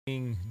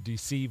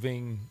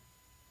deceiving,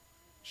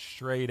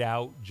 straight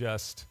out,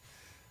 just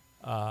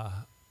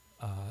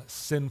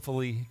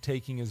sinfully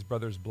taking his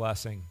brother's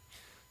blessing.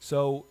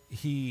 So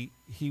he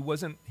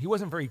wasn't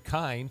very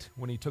kind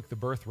when he took the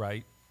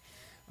birthright.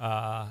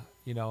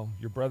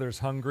 Your brother's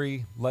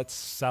hungry, let's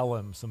sell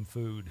him some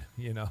food.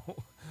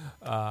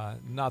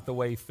 Not the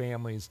way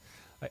families.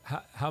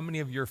 How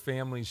many of your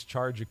families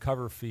charge a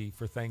cover fee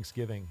for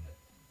Thanksgiving?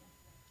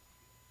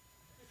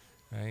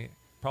 Right?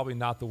 Probably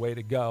not the way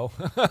to go.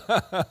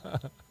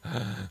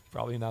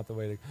 Probably not the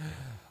way to.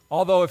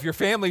 Although if your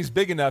family's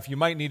big enough, you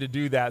might need to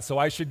do that. So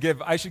I should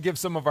give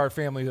some of our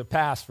families a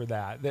pass for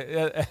that.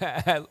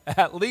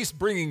 At least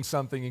bringing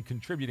something and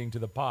contributing to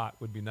the pot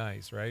would be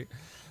nice, right?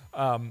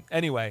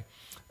 Anyway,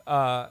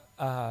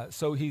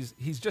 so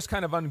he's just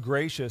kind of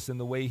ungracious in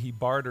the way he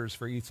barters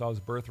for Esau's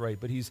birthright,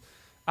 but he's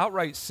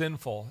outright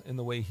sinful in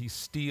the way he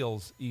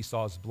steals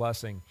Esau's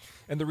blessing.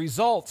 And the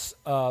results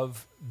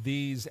of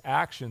these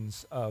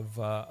actions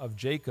of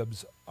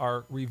Jacob's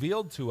are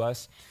revealed to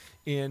us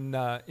in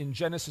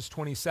Genesis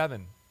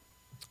 27.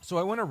 So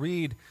I want to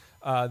read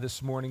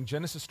this morning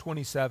Genesis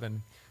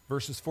 27,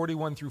 verses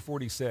 41 through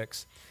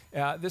 46.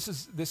 This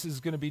is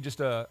going to be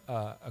just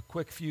a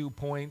quick few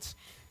points,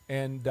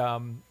 and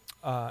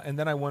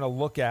then I want to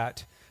look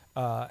at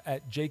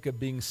Jacob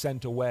being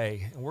sent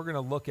away, and we're going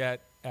to look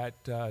at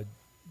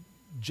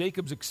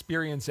Jacob's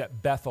experience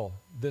at Bethel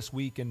this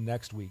week and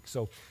next week.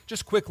 So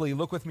just quickly,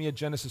 look with me at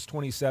Genesis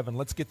 27.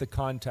 Let's get the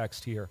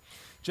context here.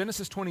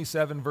 Genesis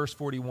 27, verse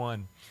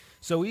 41.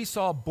 So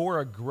Esau bore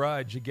a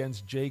grudge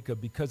against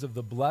Jacob because of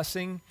the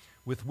blessing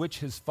with which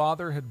his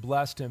father had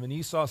blessed him. And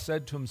Esau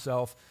said to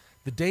himself,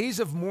 "The days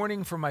of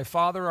mourning for my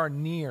father are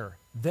near.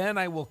 Then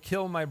I will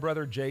kill my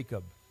brother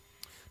Jacob."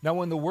 Now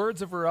when the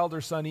words of her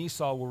elder son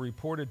Esau were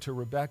reported to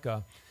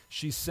Rebekah,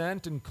 she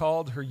sent and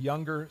called her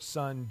younger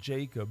son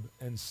Jacob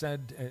and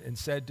said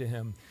to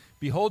him,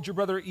 "Behold, your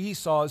brother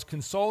Esau is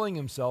consoling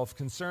himself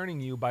concerning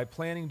you by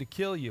planning to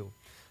kill you.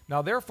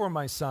 Now therefore,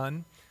 my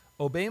son,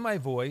 obey my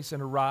voice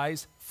and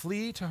arise,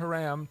 flee to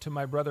Haran to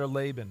my brother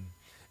Laban,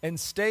 and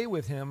stay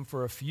with him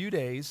for a few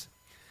days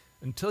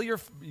until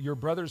your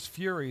brother's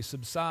fury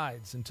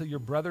subsides, until your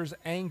brother's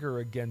anger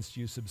against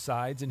you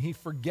subsides, and he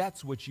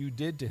forgets what you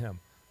did to him."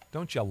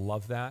 Don't you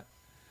love that?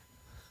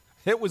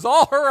 It was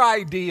all her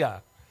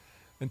idea.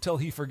 Until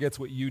he forgets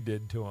what you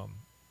did to him.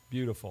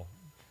 Beautiful.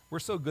 We're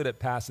so good at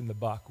passing the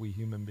buck, we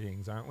human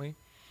beings, aren't we?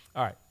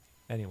 All right,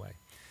 anyway.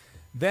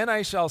 "Then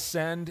I shall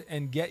send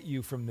and get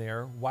you from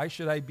there. Why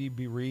should I be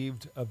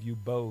bereaved of you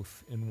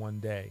both in one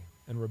day?"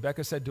 And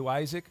Rebekah said to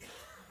Isaac,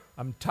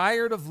 "I'm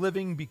tired of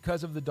living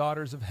because of the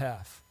daughters of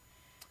Heth.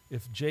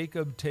 If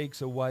Jacob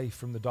takes a wife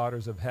from the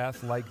daughters of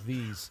Heth like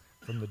these,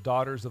 from the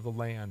daughters of the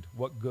land,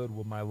 what good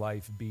will my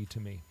life be to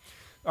me?"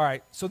 All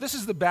right, so this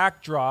is the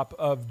backdrop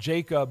of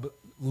Jacob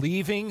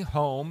leaving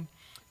home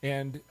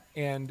and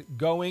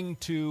going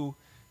to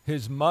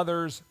his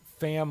mother's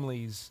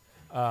family's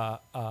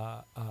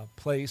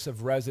place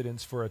of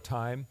residence for a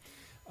time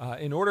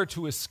in order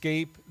to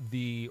escape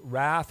the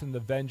wrath and the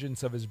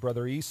vengeance of his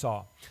brother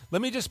Esau.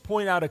 Let me just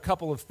point out a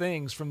couple of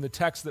things from the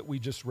text that we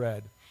just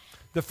read.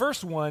 The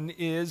first one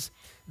is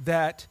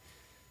that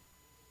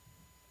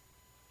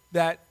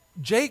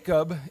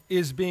Jacob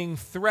is being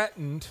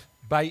threatened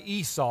by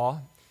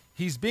Esau.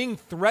 He's being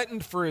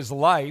threatened for his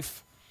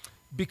life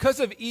because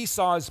of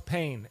Esau's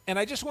pain. And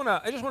I just want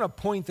to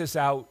point this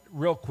out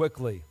real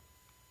quickly.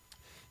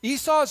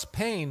 Esau's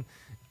pain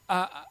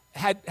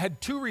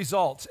had two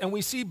results, and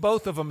we see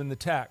both of them in the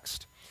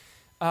text.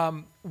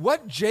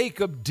 What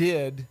Jacob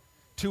did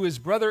to his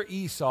brother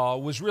Esau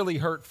was really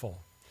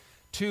hurtful.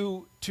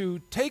 To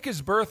take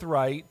his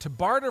birthright, to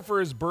barter for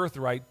his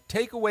birthright,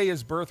 take away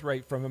his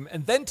birthright from him,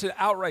 and then to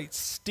outright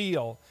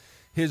steal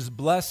his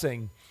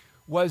blessing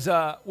was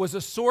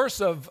a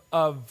source of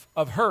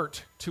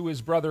hurt to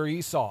his brother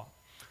Esau.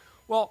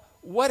 Well,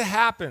 what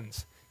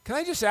happens? Can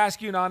I just ask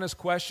you an honest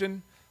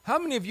question? How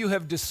many of you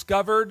have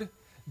discovered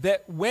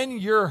that when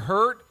you're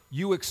hurt,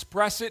 you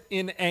express it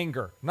in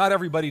anger? Not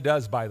everybody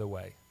does, by the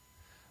way.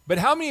 But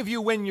how many of you,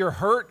 when you're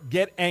hurt,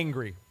 get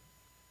angry?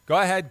 Go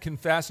ahead,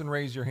 confess, and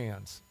raise your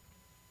hands.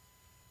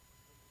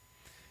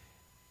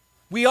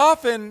 We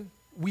often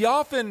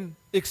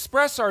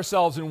express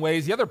ourselves in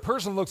ways the other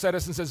person looks at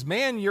us and says,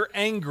 "Man, you're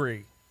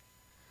angry."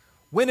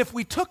 When if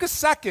we took a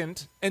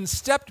second and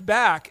stepped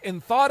back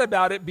and thought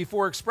about it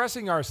before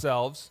expressing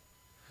ourselves,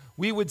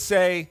 we would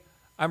say,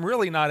 "I'm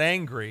really not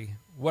angry.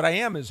 What I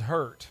am is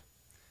hurt."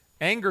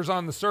 Anger's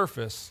on the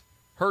surface,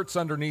 hurt's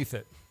underneath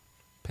it,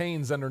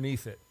 pain's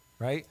underneath it,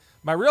 right?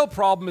 My real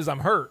problem is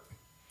I'm hurt.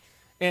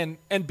 And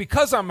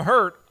because I'm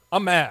hurt,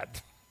 I'm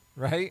mad,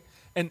 right?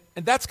 And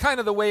that's kind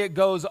of the way it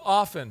goes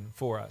often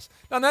for us.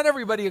 Now, not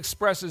everybody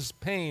expresses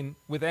pain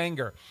with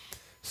anger.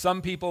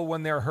 Some people,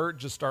 when they're hurt,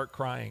 just start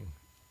crying.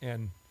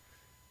 And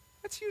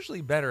that's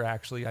usually better,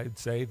 actually, I'd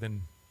say,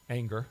 than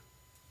anger.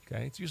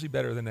 Okay, it's usually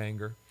better than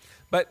anger.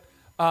 But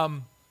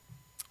some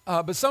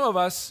of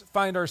us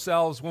find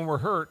ourselves, when we're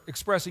hurt,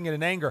 expressing it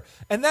in anger.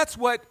 And that's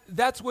what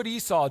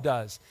Esau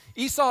does.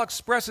 Esau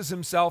expresses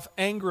himself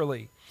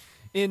angrily.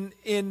 In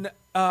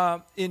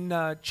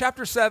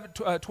chapter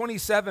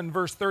 27,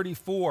 verse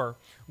 34,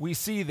 we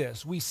see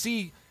this. We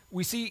see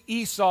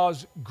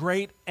Esau's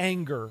great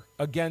anger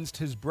against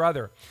his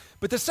brother.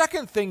 But the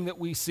second thing that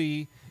we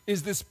see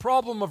is this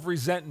problem of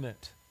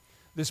resentment.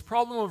 This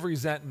problem of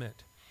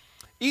resentment.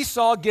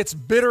 Esau gets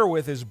bitter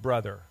with his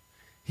brother.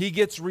 He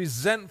gets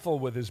resentful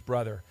with his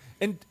brother.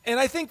 And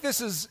I think this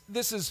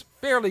is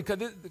fairly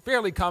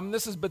common.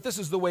 This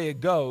is the way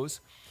it goes.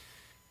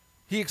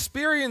 He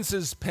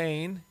experiences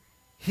pain.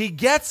 He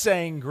gets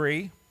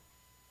angry.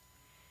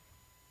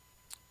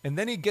 And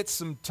then he gets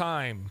some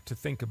time to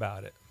think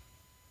about it.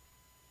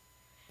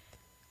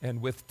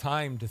 And with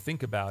time to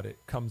think about it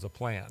comes a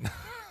plan.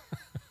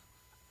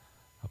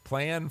 A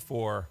plan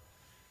for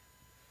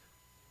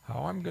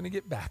how I'm going to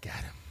get back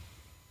at him.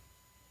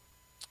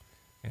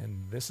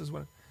 And this is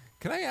when...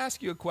 Can I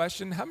ask you a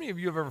question? How many of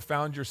you have ever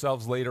found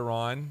yourselves later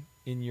on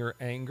in your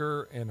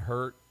anger and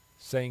hurt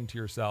saying to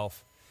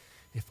yourself,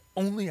 if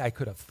only I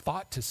could have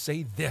thought to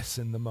say this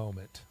in the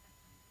moment?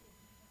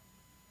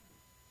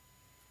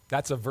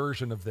 That's a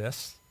version of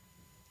this,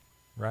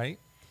 right?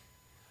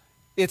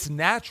 It's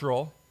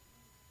natural,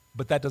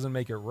 but that doesn't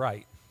make it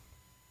right.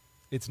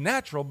 It's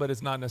natural, but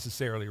it's not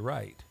necessarily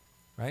right?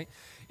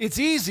 It's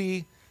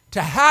easy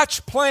to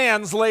hatch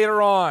plans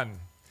later on.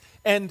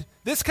 And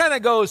this kind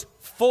of goes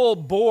full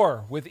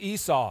bore with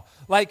Esau.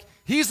 Like,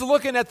 he's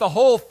looking at the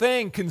whole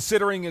thing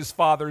considering his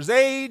father's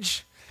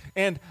age,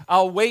 and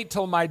I'll wait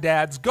till my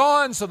dad's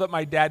gone so that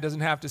my dad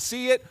doesn't have to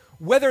see it,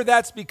 whether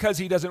that's because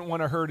he doesn't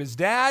want to hurt his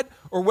dad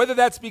or whether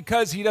that's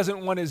because he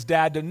doesn't want his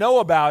dad to know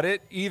about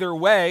it. Either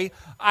way,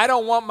 I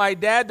don't want my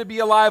dad to be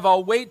alive.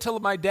 I'll wait till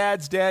my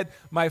dad's dead.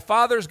 My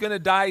father's going to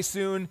die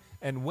soon,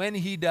 and when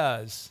he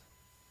does,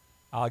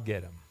 I'll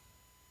get him.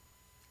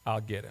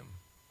 I'll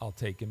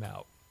take him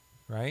out.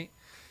 Right?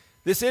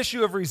 This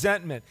issue of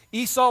resentment.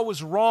 Esau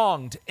was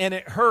wronged and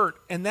it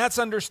hurt, and that's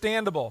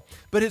understandable.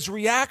 But his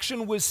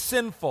reaction was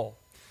sinful.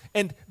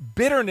 And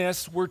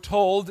bitterness, we're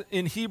told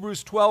in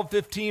Hebrews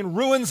 12:15,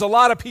 ruins a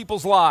lot of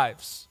people's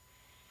lives.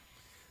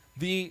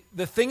 The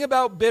thing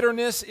about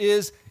bitterness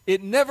is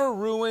it never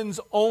ruins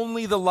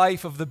only the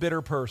life of the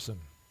bitter person.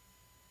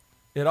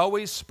 It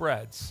always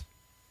spreads.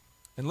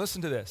 And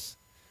listen to this.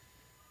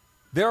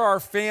 There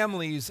are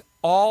families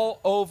all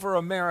over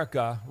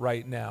America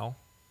right now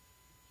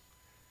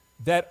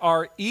that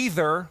are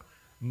either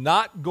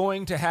not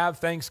going to have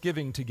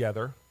Thanksgiving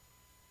together,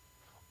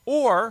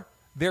 or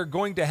they're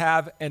going to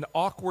have an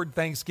awkward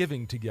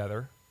Thanksgiving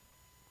together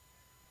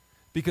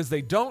because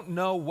they don't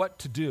know what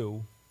to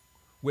do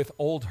with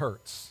old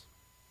hurts.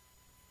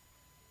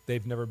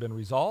 They've never been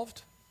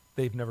resolved.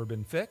 They've never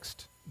been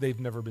fixed. They've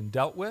never been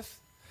dealt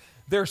with.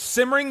 They're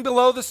simmering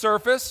below the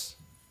surface.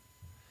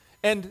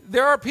 And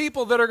there are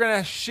people that are going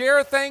to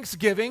share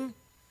Thanksgiving,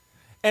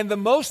 and the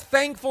most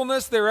thankful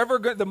they're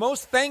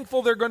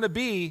going to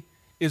be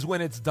is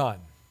when it's done.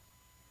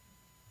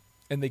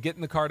 And they get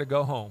in the car to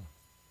go home.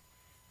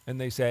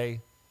 And they say,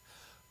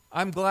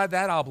 I'm glad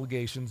that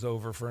obligation's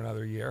over for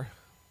another year.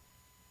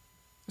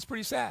 It's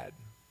pretty sad.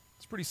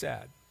 It's pretty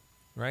sad,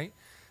 right?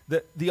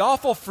 The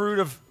awful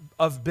fruit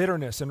of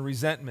bitterness and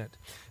resentment.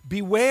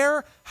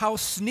 Beware how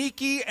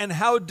sneaky and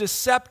how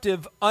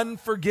deceptive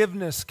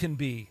unforgiveness can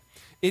be.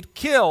 It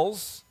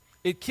kills.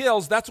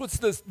 That's what's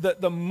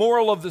the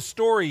moral of the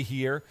story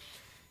here.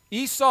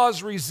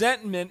 Esau's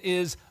resentment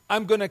is,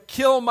 I'm going to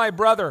kill my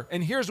brother.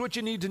 And here's what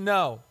you need to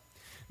know.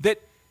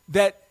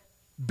 That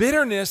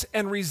bitterness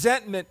and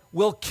resentment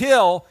will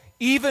kill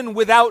even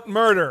without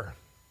murder.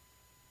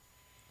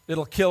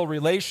 It'll kill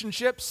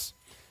relationships.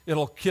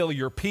 It'll kill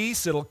your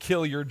peace. It'll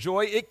kill your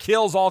joy. It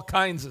kills all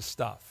kinds of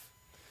stuff.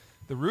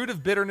 The root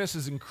of bitterness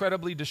is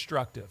incredibly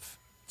destructive.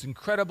 It's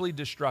incredibly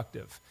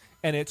destructive.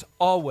 And it's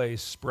always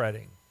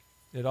spreading.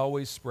 It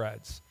always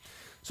spreads.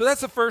 So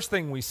that's the first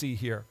thing we see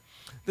here.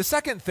 The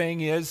second thing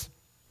is,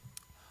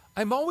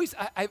 it's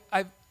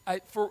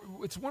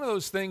one of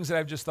those things that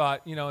I've just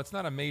thought, it's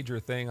not a major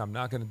thing. I'm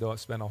not going to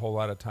spend a whole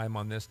lot of time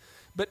on this.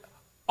 But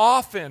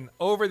often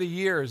over the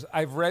years,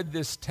 I've read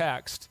this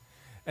text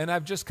and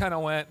I've just kind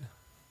of went,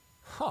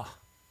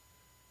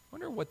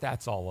 wonder what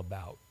that's all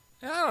about.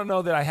 And I don't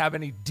know that I have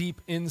any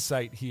deep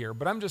insight here,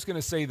 but I'm just going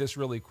to say this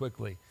really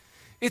quickly.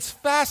 It's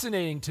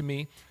fascinating to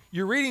me.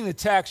 You're reading the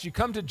text, you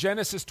come to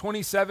Genesis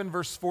 27,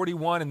 verse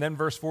 41, and then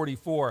verse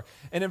 44.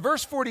 And in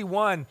verse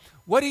 41,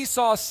 what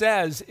Esau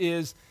says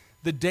is,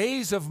 the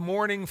days of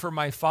mourning for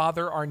my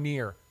father are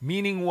near.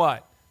 Meaning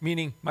what?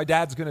 Meaning my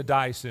dad's going to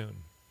die soon.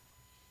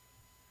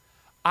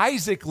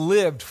 Isaac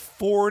lived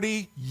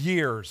 40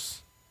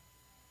 years.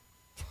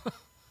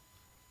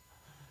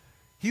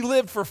 He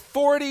lived for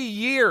 40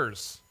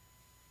 years.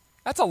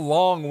 That's a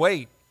long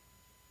wait.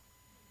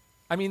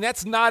 I mean,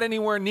 that's not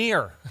anywhere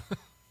near.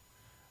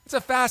 It's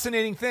a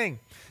fascinating thing.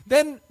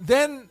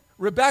 Then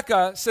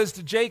Rebekah says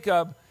to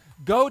Jacob,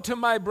 go to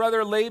my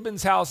brother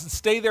Laban's house and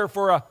stay there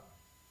for a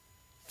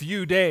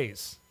few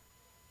days.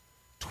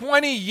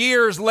 20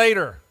 years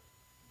later,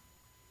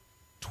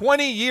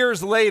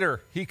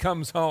 he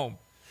comes home.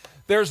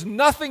 There's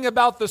nothing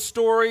about the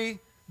story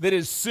that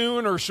is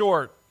soon or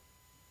short.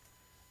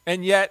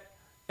 And yet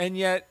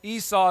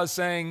Esau is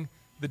saying,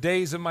 the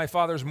days of my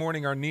father's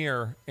mourning are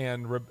near,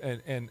 and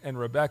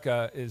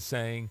Rebekah is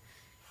saying,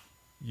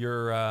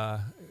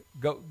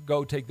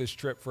 go take this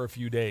trip for a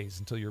few days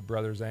until your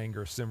brother's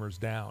anger simmers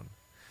down.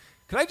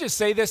 Can I just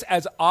say this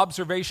as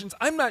observations?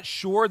 I'm not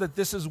sure that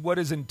this is what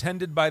is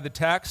intended by the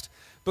text,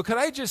 but could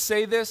I just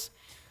say this?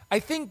 I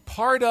think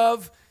part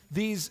of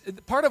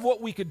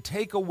what we could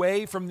take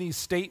away from these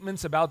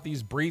statements about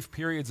these brief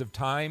periods of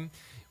time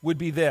would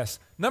be this.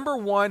 Number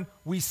one,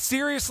 we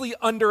seriously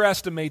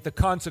underestimate the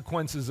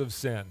consequences of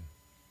sin.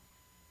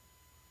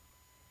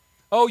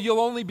 Oh, you'll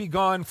only be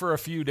gone for a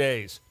few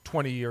days.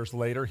 20 years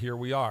later, here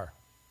we are.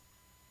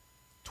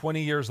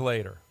 20 years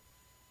later,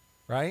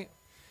 right?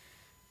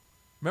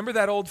 Remember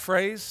that old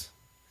phrase?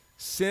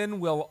 Sin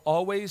will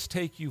always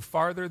take you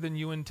farther than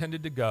you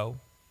intended to go,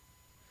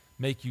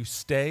 make you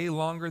stay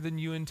longer than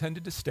you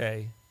intended to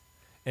stay,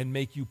 and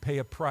make you pay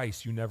a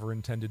price you never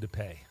intended to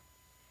pay.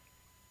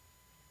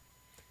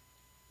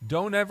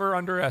 Don't ever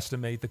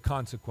underestimate the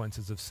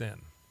consequences of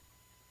sin.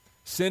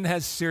 Sin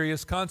has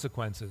serious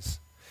consequences.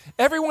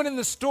 Everyone in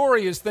the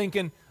story is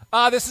thinking,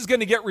 this is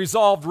going to get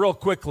resolved real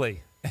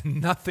quickly.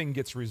 And nothing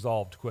gets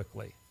resolved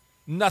quickly.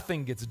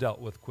 Nothing gets dealt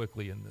with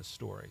quickly in this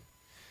story.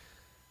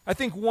 I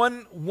think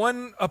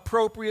one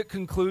appropriate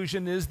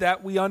conclusion is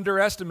that we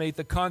underestimate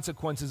the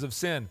consequences of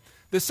sin.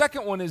 The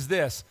second one is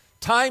this: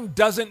 time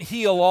doesn't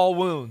heal all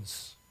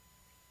wounds.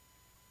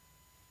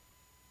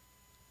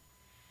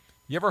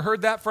 You ever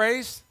heard that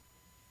phrase?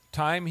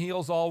 Time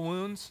heals all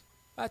wounds?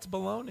 That's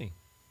baloney.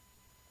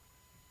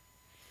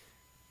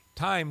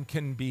 Time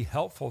can be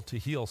helpful to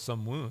heal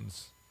some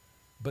wounds,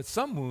 but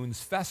some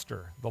wounds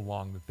fester the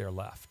longer that they're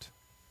left.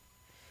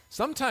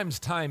 Sometimes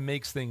time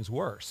makes things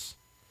worse.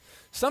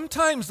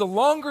 Sometimes the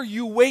longer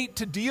you wait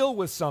to deal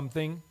with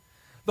something,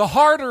 the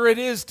harder it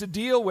is to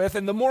deal with,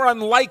 and the more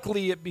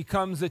unlikely it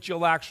becomes that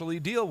you'll actually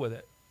deal with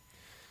it.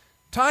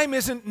 Time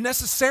isn't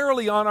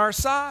necessarily on our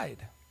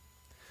side.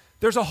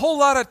 There's a whole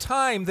lot of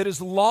time that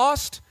is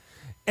lost,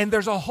 and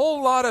there's a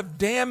whole lot of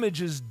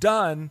damage is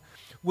done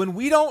when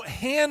we don't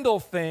handle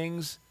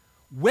things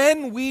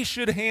when we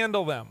should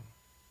handle them.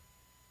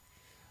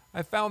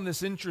 I found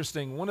this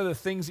interesting. One of the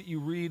things that you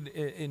read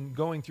in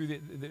going through,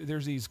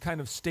 there's these kind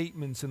of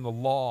statements in the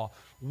law.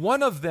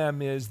 One of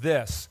them is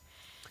this.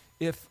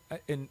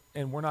 And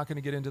we're not going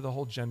to get into the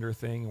whole gender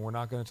thing, and we're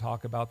not going to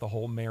talk about the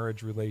whole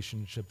marriage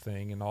relationship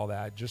thing and all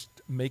that. Just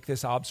make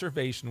this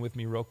observation with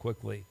me real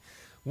quickly.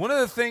 One of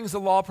the things the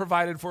law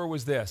provided for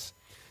was this.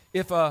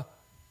 If a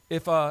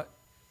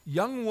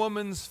young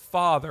woman's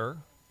father,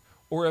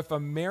 or if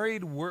a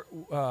married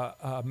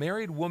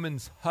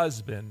woman's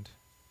husband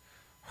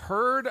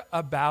heard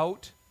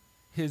about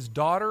his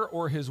daughter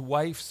or his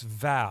wife's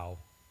vow,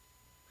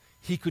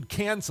 he could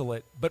cancel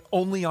it, but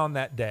only on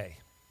that day.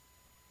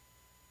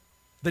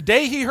 The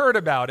day he heard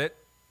about it,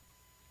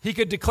 he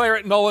could declare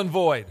it null and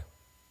void.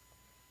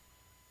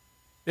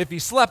 If he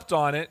slept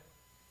on it,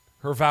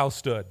 her vow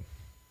stood.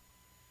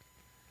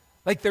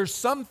 Like, there's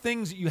some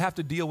things that you have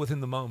to deal with in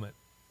the moment.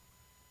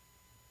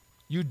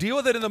 You deal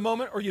with it in the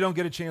moment, or you don't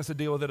get a chance to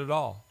deal with it at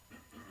all.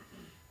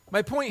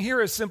 My point here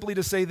is simply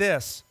to say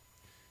this.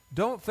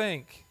 Don't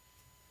think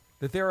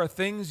that there are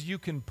things you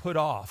can put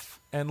off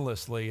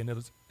endlessly and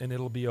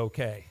it'll be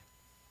okay.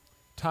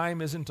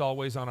 Time isn't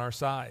always on our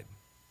side.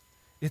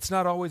 It's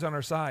not always on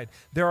our side.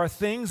 There are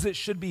things that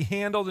should be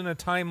handled in a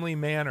timely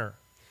manner.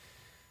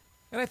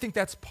 And I think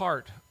that's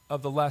part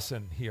of the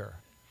lesson here.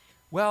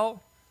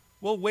 Well,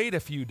 we'll wait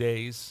a few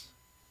days,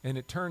 and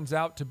it turns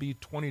out to be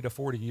 20 to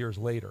 40 years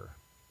later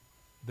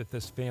that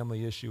this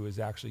family issue is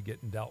actually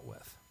getting dealt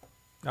with.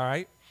 All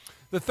right?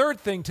 The third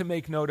thing to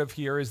make note of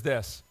here is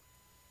this.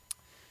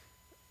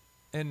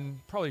 And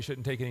probably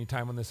shouldn't take any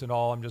time on this at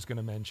all. I'm just going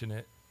to mention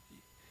it.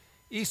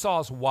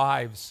 Esau's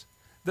wives.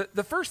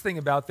 The first thing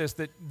about this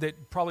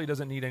that probably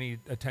doesn't need any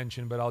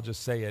attention, but I'll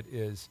just say it,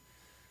 is,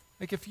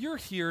 like, if you're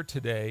here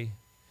today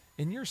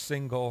and you're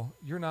single,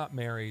 you're not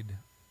married,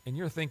 and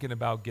you're thinking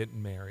about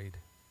getting married,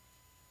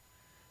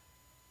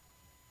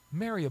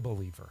 marry a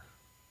believer.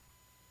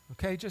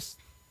 Okay? Just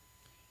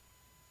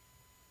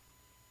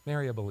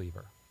marry a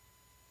believer.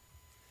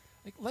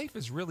 Like, life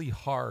is really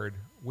hard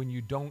when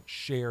you don't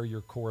share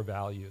your core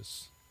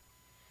values.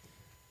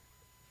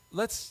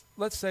 Let's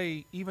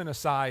say, even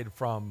aside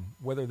from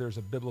whether there's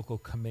a biblical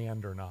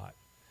command or not,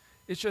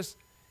 it's just,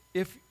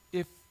 if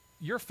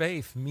your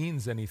faith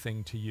means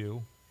anything to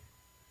you,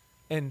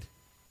 and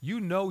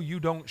you know you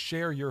don't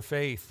share your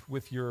faith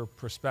with your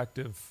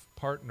prospective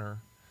partner,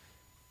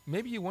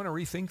 maybe you want to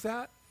rethink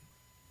that.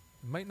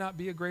 It might not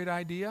be a great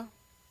idea,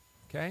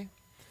 okay?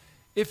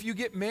 If you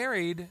get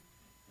married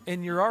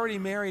and you're already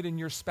married and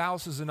your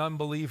spouse is an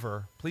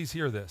unbeliever, please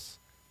hear this.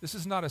 This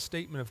is not a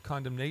statement of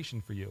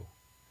condemnation for you.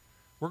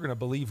 We're going to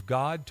believe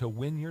God to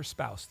win your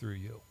spouse through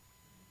you.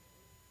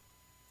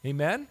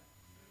 Amen?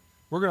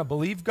 We're going to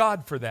believe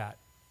God for that.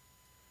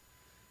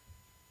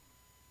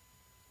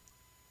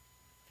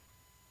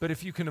 But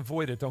if you can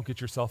avoid it, don't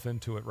get yourself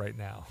into it right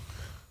now.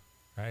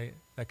 Right?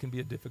 That can be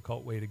a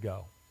difficult way to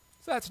go.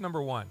 So that's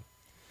number one.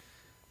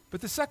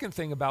 But the second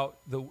thing about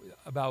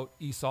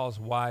Esau's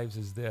wives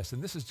is this,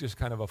 and this is just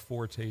kind of a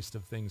foretaste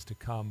of things to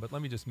come, but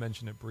let me just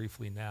mention it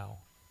briefly now.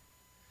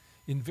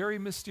 In very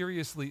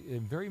mysterious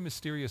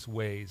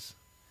ways,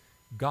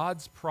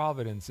 God's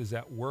providence is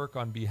at work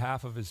on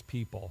behalf of his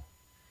people,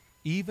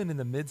 even in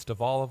the midst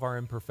of all of our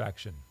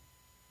imperfection.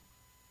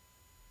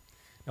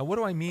 Now, what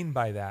do I mean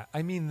by that?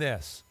 I mean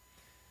this,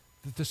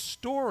 that the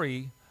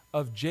story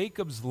of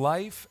Jacob's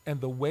life and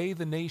the way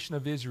the nation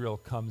of Israel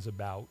comes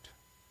about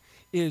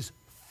is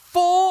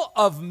full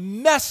of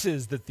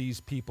messes that these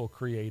people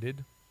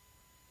created,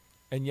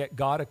 and yet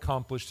God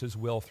accomplished his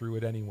will through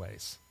it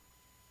anyways.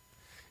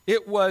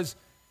 It was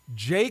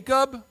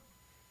Jacob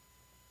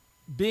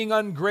being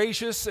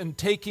ungracious and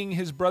taking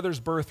his brother's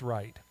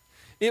birthright.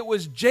 It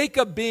was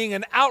Jacob being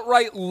an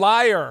outright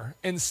liar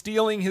and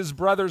stealing his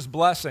brother's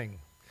blessing.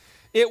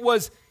 It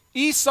was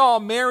Esau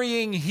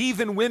marrying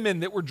heathen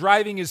women that were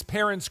driving his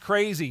parents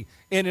crazy.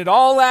 And it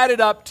all added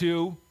up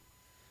to,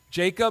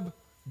 Jacob,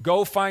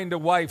 go find a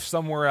wife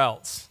somewhere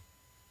else.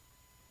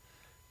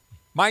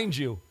 Mind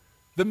you,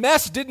 the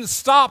mess didn't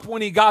stop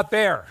when he got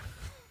there.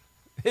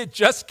 It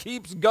just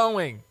keeps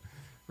going,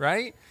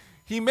 right?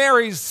 He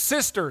marries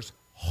sisters.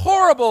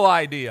 Horrible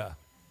idea.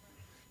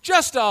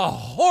 Just a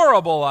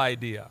horrible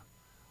idea.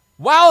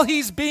 While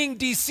he's being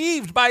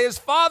deceived by his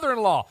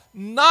father-in-law.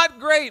 Not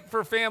great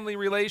for family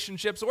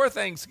relationships or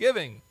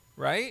Thanksgiving,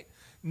 right?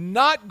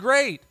 Not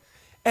great.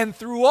 And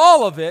through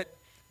all of it,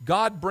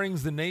 God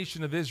brings the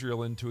nation of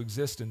Israel into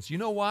existence. You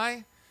know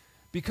why?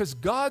 Because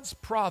God's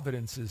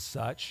providence is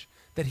such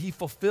that he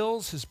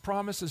fulfills his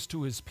promises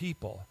to his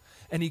people,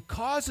 and he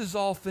causes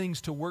all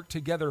things to work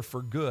together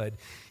for good.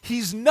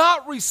 He's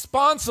not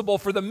responsible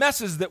for the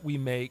messes that we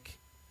make,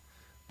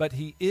 but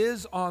he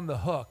is on the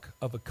hook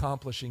of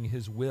accomplishing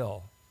his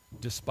will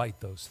despite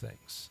those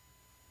things.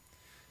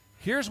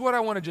 Here's what I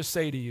want to just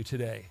say to you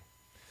today.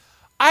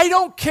 I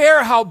don't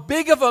care how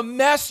big of a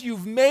mess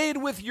you've made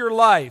with your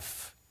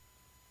life.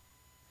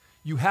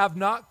 You have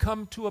not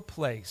come to a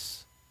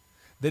place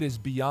that is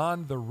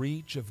beyond the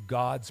reach of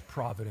God's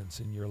providence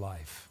in your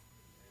life.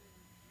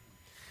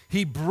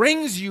 He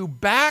brings you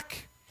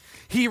back.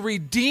 He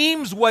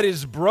redeems what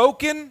is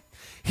broken.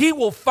 He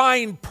will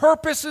find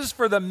purposes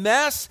for the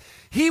mess.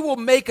 He will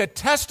make a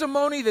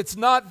testimony that's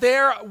not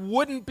there,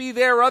 wouldn't be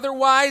there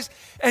otherwise.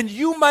 And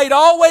you might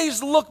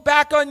always look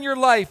back on your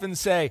life and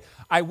say,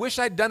 I wish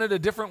I'd done it a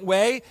different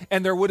way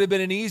and there would have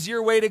been an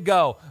easier way to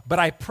go. But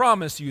I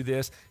promise you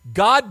this,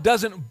 God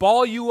doesn't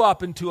ball you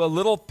up into a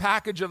little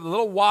package of a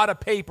little wad of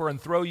paper and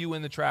throw you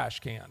in the trash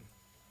can.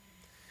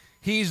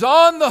 He's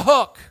on the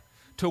hook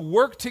to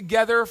work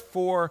together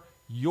for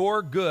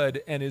your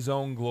good and his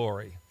own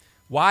glory.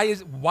 Why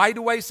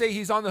do I say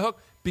he's on the hook?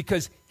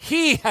 Because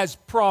he has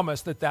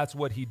promised that that's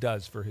what he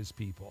does for his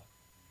people.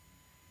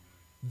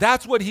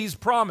 That's what he's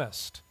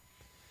promised.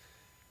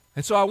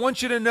 And so I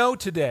want you to know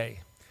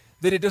today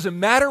that it doesn't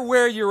matter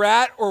where you're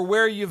at or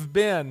where you've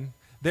been,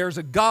 there's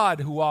a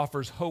God who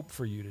offers hope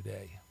for you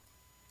today.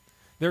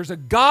 There's a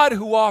God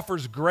who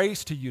offers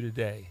grace to you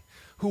today,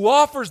 who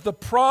offers the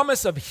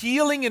promise of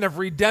healing and of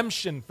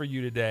redemption for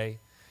you today,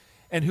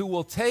 and who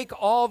will take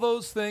all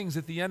those things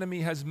that the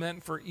enemy has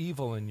meant for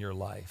evil in your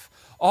life,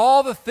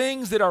 all the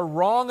things that are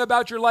wrong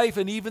about your life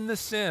and even the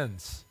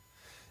sins,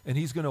 and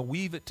he's going to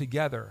weave it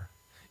together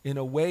in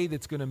a way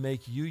that's going to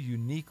make you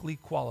uniquely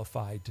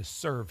qualified to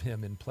serve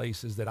him in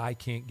places that I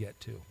can't get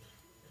to.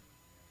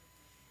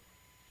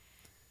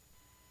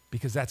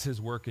 Because that's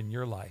his work in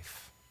your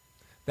life.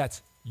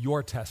 That's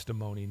your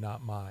testimony,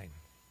 not mine.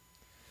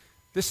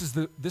 This is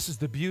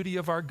the beauty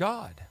of our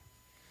God,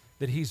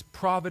 that he's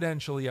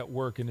providentially at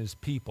work in his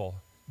people,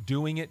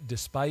 doing it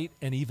despite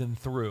and even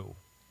through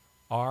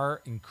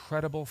our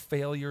incredible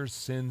failures,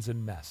 sins,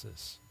 and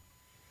messes.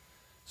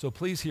 So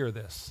please hear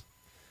this.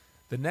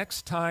 The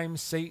next time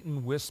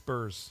Satan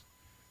whispers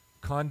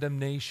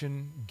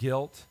condemnation,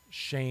 guilt,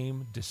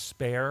 shame,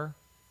 despair,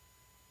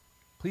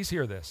 please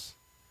hear this.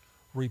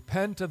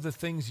 Repent of the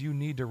things you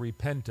need to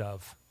repent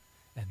of,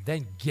 and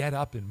then get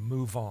up and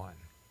move on.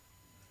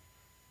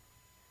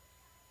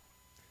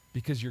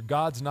 Because your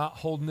God's not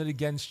holding it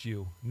against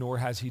you, nor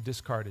has he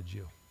discarded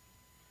you.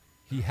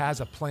 He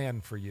has a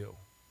plan for you.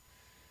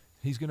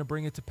 He's going to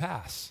bring it to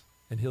pass,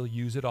 and he'll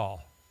use it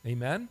all.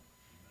 Amen?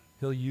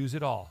 He'll use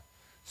it all.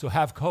 So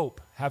have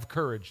hope, have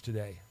courage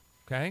today,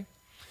 okay?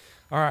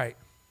 All right,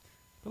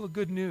 a little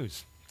good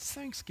news. It's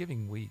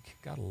Thanksgiving week.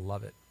 Gotta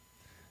love it.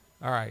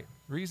 All right,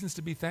 reasons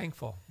to be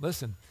thankful.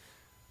 Listen,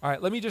 all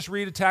right, let me just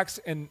read a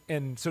text, and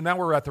so now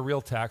we're at the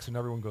real text, and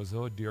everyone goes,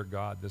 oh, dear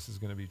God, this is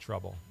going to be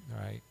trouble,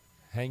 all right?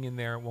 Hang in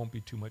there. It won't be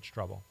too much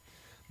trouble.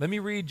 Let me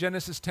read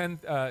Genesis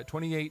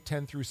 28,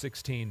 10 through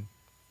 16.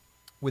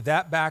 With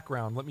that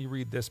background, let me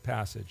read this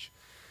passage.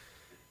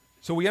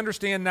 So we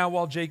understand now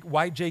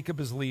why Jacob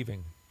is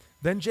leaving.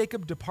 Then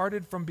Jacob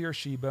departed from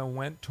Beersheba and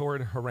went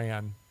toward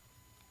Haran.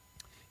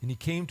 And he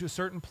came to a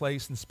certain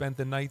place and spent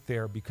the night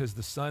there because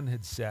the sun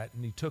had set.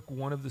 And he took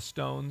one of the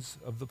stones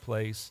of the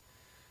place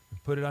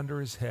and put it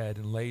under his head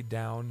and laid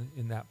down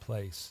in that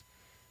place.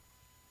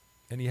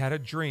 And he had a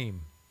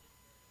dream.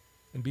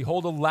 And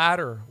behold, a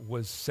ladder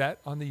was set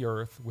on the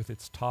earth with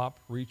its top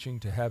reaching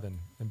to heaven.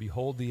 And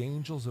behold, the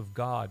angels of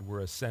God were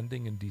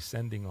ascending and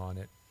descending on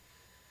it.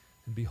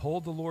 And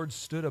behold, the Lord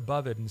stood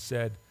above it and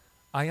said,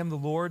 I am the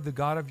Lord, the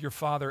God of your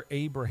father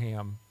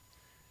Abraham,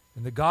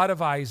 and the God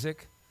of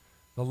Isaac.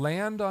 The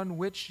land on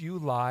which you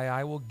lie,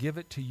 I will give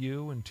it to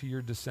you and to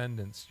your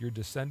descendants. Your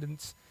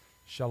descendants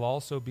shall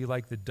also be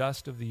like the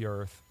dust of the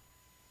earth,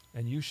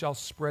 and you shall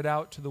spread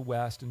out to the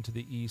west and to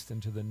the east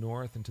and to the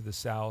north and to the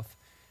south.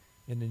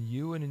 And in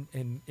you and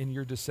in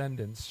your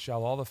descendants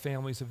shall all the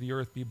families of the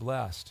earth be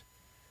blessed.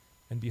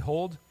 And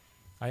behold,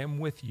 I am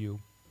with you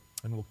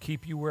and will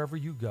keep you wherever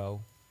you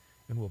go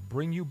and will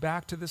bring you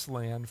back to this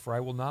land, for I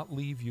will not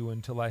leave you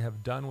until I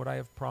have done what I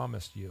have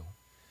promised you.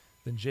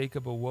 Then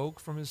Jacob awoke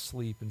from his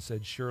sleep and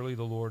said, surely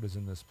the Lord is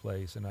in this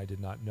place, and I did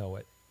not know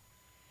it.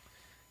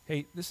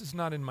 Hey, this is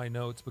not in my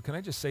notes, but can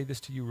I just say this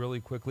to you really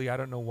quickly? I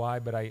don't know why,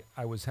 but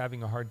I was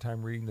having a hard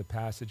time reading the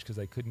passage because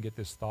I couldn't get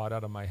this thought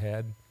out of my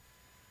head.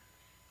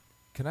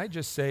 Can I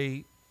just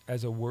say,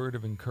 as a word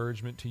of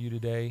encouragement to you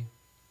today,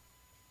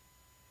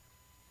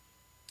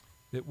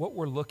 that what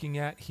we're looking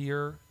at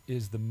here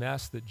is the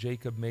mess that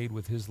Jacob made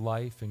with his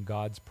life and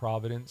God's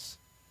providence.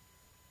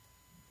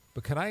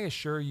 But can I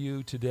assure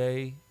you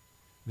today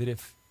that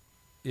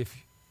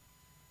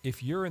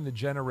if you're in the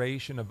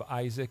generation of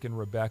Isaac and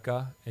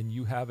Rebekah and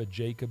you have a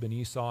Jacob and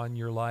Esau in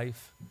your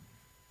life,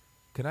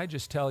 can I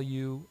just tell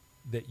you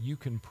that you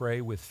can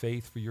pray with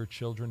faith for your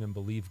children and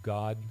believe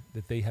God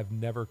that they have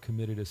never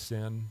committed a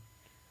sin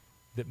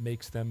that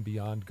makes them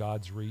beyond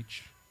God's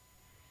reach?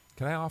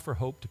 Can I offer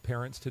hope to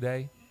parents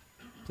today?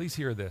 Please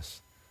hear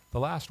this. The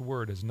last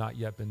word has not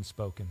yet been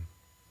spoken.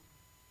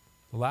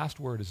 The last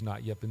word has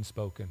not yet been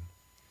spoken.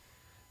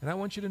 And I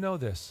want you to know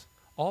this.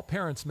 All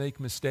parents make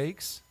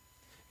mistakes,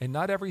 and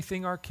not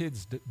everything our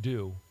kids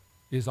do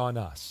is on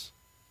us.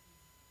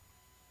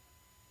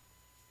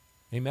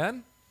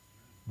 Amen?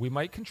 We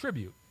might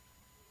contribute,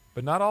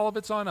 but not all of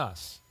it's on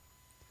us.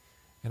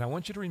 And I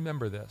want you to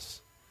remember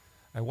this.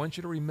 I want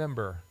you to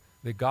remember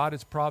that God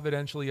is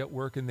providentially at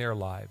work in their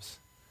lives,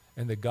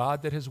 and the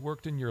God that has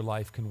worked in your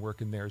life can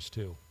work in theirs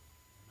too.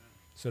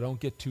 So don't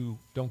get too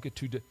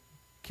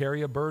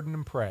carry a burden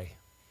and pray,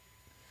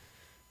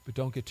 but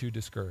don't get too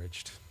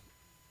discouraged.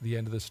 The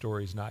end of the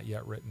story is not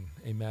yet written.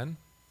 Amen?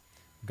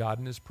 God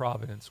in his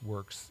providence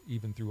works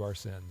even through our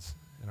sins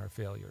and our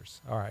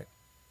failures. All right.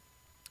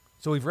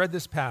 So we've read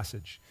this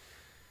passage.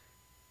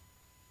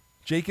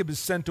 Jacob is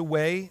sent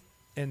away,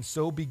 and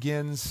so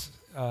begins,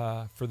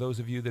 for those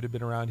of you that have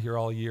been around here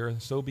all year,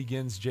 so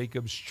begins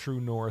Jacob's true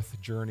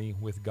north journey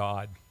with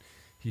God.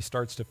 He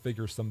starts to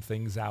figure some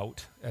things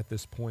out at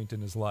this point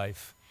in his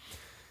life.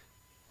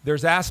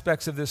 There's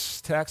aspects of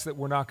this text that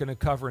we're not going to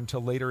cover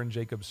until later in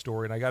Jacob's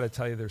story, and I got to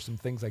tell you, there's some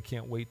things I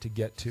can't wait to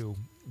get to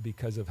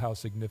because of how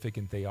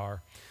significant they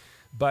are.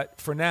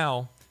 But for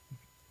now,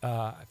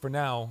 I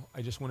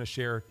just want to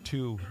share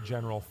two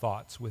general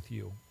thoughts with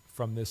you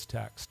from this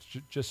text,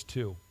 just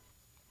two.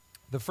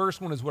 The first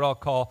one is what I'll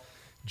call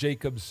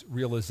Jacob's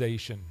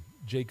realization.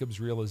 Jacob's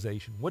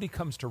realization, what he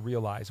comes to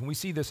realize. And we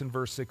see this in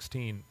verse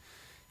 16.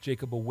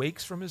 Jacob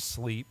awakes from his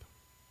sleep.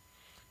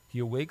 He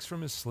awakes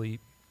from his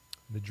sleep,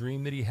 the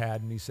dream that he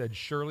had, and he said,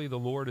 surely the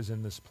Lord is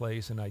in this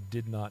place, and I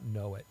did not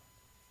know it.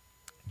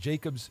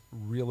 Jacob's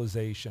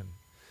realization.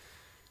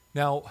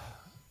 Now,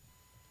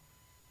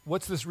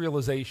 what's this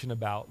realization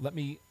about? Let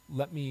me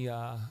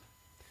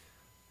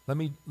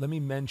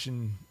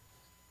mention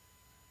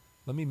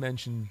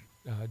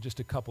just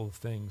a couple of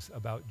things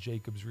about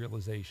Jacob's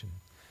realization.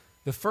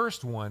 The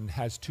first one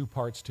has two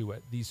parts to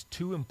it. These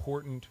two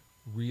important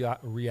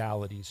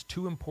realities.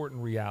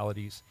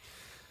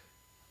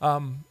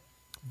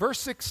 Verse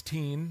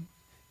 16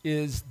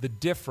 is the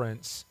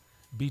difference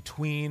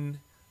between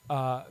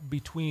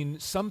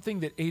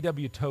something that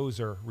A.W.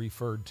 Tozer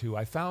referred to.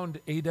 I found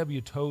A.W.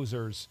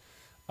 Tozer's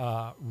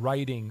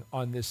writing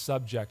on this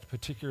subject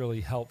particularly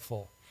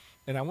helpful,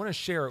 and I want to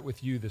share it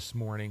with you this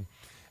morning.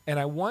 And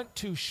I want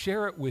to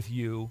share it with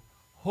you,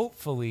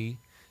 hopefully,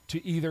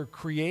 to either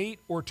create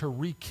or to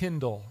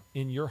rekindle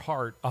in your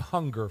heart a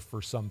hunger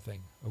for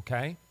something,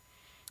 okay?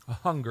 A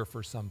hunger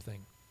for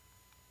something.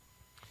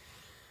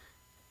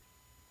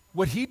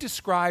 What he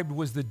described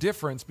was the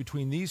difference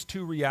between these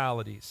two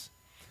realities.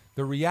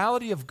 The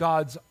reality of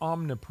God's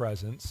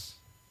omnipresence,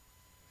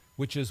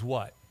 which is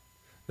what?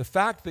 The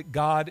fact that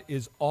God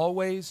is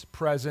always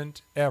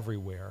present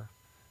everywhere.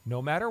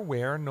 No matter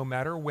where, no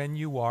matter when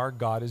you are,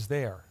 God is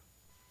there.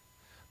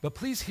 But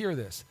please hear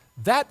this.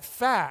 That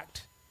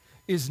fact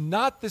is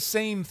not the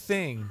same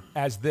thing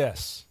as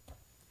this,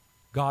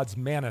 God's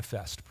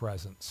manifest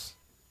presence.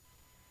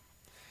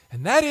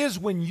 And that is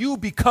when you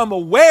become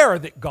aware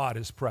that God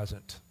is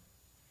present.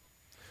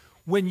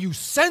 When you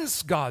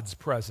sense God's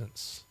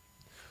presence.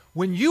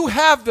 When you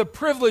have the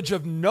privilege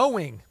of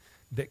knowing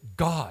that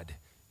God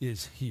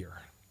is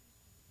here.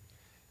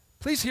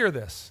 Please hear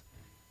this.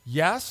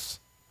 Yes,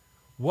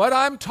 what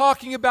I'm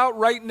talking about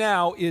right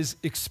now is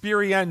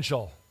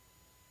experiential.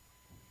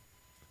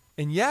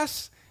 And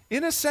yes,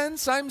 in a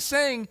sense, I'm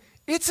saying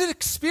It's an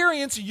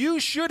experience you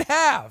should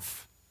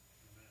have.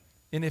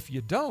 And if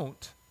you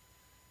don't,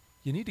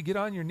 you need to get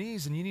on your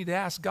knees and you need to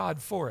ask God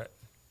for it.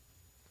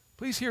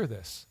 Please hear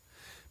this.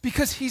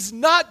 Because he's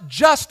not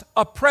just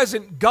a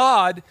present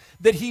God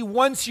that he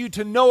wants you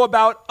to know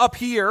about up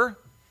here.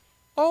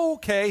 Oh,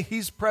 okay,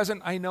 he's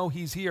present. I know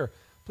he's here.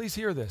 Please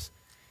hear this.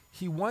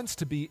 He wants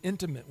to be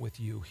intimate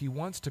with you. He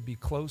wants to be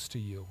close to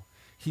you.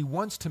 He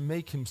wants to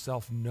make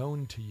himself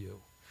known to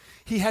you.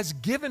 He has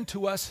given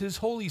to us his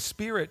Holy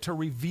Spirit to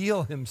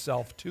reveal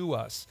himself to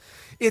us.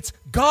 It's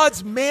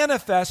God's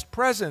manifest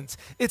presence.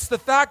 It's the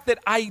fact that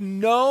I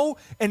know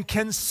and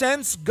can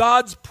sense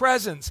God's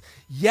presence.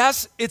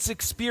 Yes, it's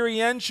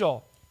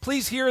experiential.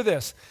 Please hear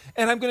this.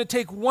 And I'm going to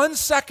take 1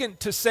 second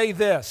to say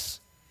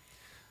this.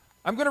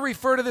 I'm going to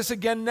refer to this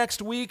again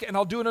next week, and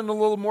I'll do it in a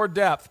little more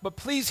depth. But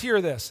please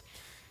hear this.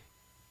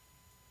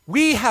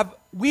 We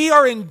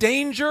are in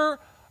danger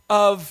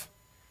of,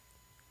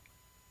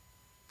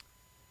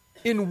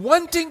 in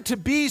wanting to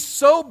be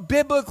so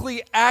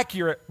biblically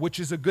accurate, which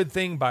is a good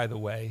thing, by the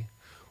way,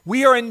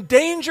 we are in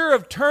danger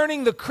of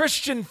turning the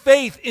Christian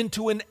faith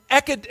into an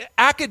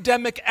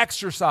academic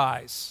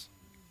exercise.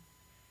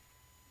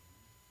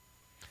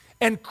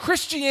 And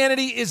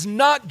Christianity is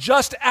not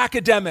just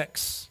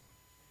academics.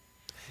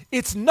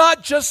 It's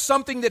not just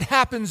something that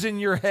happens in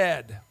your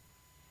head.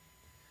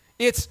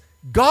 It's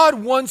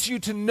God wants you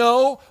to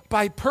know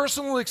by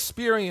personal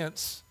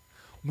experience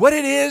what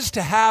it is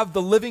to have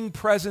the living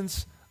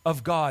presence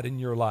of God in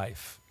your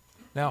life.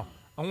 Now,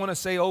 I want to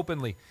say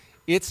openly,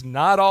 it's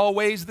not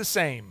always the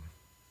same.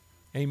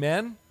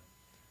 Amen?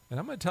 And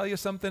I'm going to tell you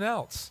something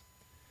else.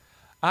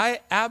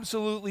 I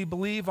absolutely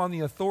believe on the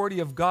authority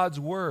of God's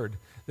word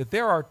that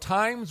there are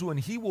times when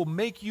he will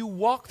make you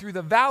walk through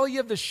the valley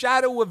of the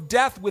shadow of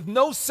death with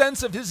no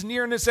sense of his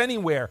nearness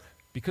anywhere,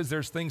 because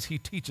there's things he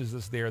teaches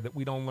us there that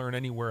we don't learn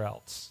anywhere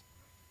else.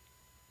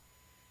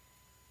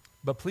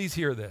 But please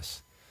hear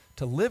this.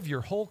 To live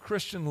your whole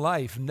Christian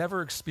life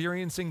never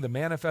experiencing the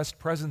manifest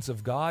presence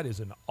of God is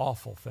an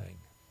awful thing.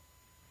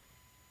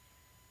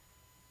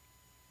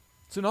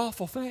 It's an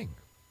awful thing.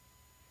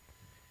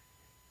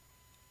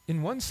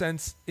 In one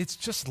sense, it's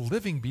just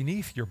living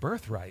beneath your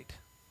birthright.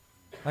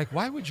 Like,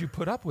 why would you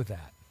put up with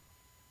that?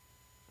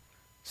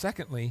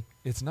 Secondly,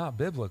 it's not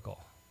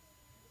biblical.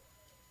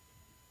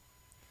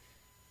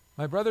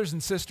 My brothers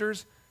and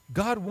sisters,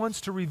 God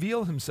wants to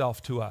reveal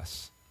himself to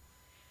us.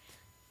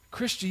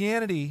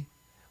 Christianity,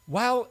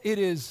 while it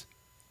is,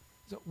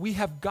 we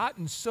have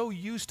gotten so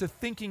used to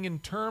thinking in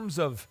terms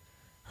of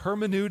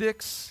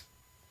hermeneutics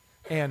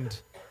and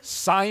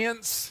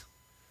science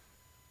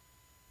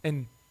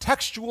and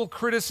textual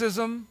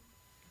criticism,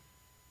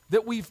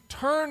 that we've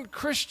turned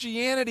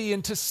Christianity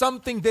into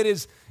something that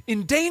is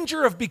in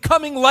danger of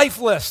becoming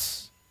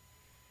lifeless.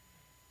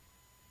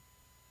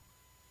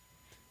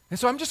 And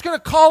so I'm just going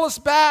to call us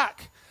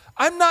back.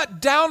 I'm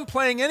not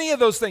downplaying any of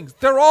those things.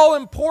 They're all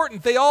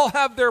important. They all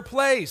have their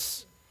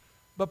place.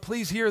 But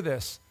please hear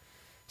this.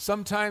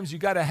 Sometimes you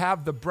got to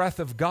have the breath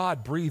of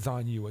God breathe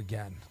on you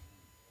again.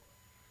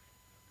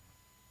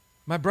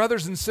 My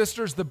brothers and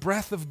sisters, the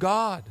breath of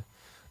God,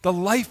 the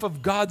life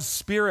of God's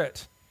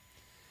Spirit.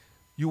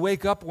 You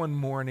wake up one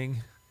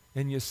morning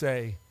and you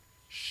say,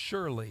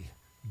 surely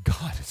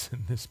God is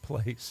in this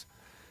place.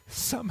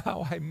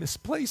 Somehow I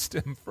misplaced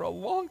him for a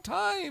long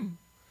time.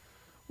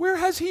 Where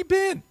has he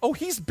been? Oh,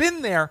 he's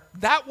been there.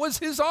 That was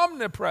his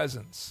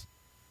omnipresence.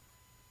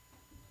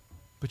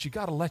 But you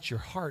got to let your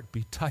heart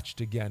be touched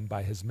again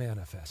by his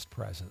manifest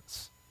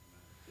presence.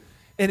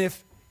 And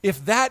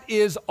if that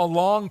is a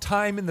long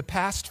time in the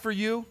past for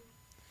you,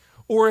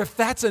 or if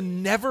that's a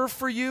never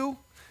for you,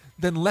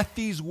 then let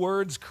these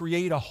words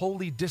create a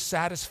holy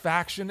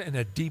dissatisfaction and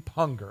a deep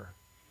hunger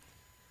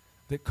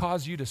that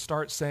cause you to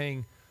start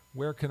saying,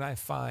 where can I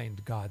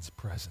find God's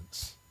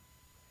presence?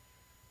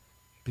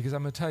 Because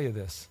I'm going to tell you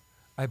this,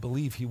 I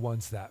believe he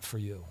wants that for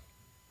you.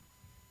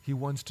 He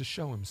wants to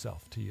show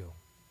himself to you.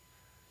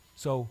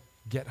 So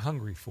get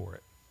hungry for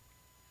it.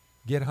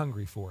 Get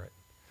hungry for it.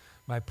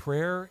 My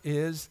prayer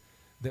is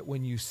that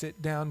when you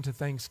sit down to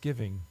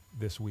Thanksgiving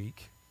this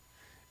week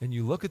and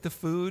you look at the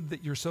food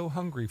that you're so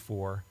hungry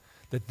for,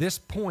 that this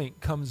point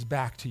comes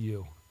back to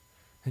you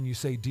and you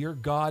say, dear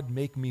God,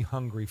 make me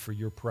hungry for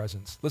your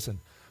presence.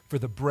 Listen, for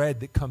the bread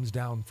that comes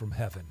down from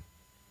heaven,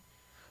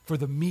 for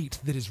the meat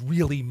that is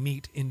really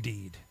meat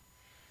indeed,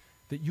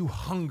 that you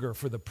hunger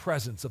for the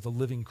presence of the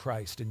living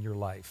Christ in your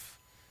life.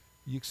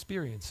 You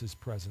experience his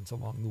presence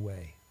along the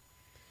way.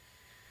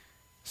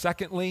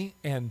 Secondly,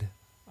 and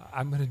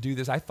I'm going to do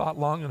this, I thought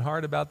long and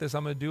hard about this,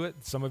 I'm going to do it.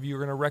 Some of you are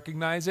going to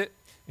recognize it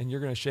and you're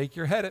going to shake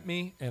your head at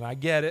me, and I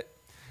get it.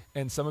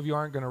 And some of you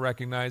aren't going to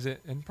recognize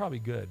it, and probably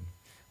good.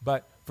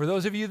 But for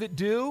those of you that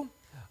do,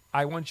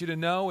 I want you to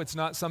know it's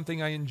not something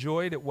I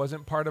enjoyed. It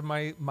wasn't part of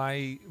not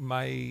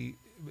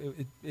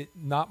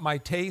my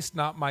taste,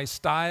 not my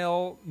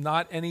style,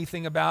 not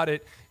anything about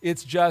it.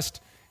 It's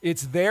just,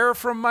 it's there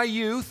from my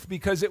youth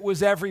because it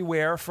was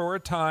everywhere for a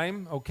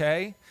time,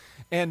 okay?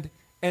 And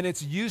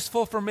it's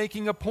useful for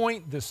making a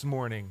point this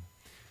morning.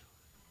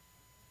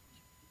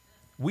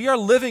 We are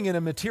living in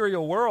a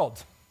material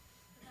world.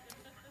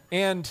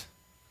 And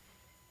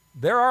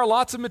there are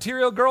lots of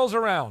material girls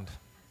around.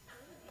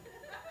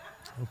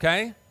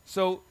 Okay?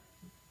 So,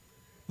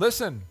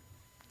 listen.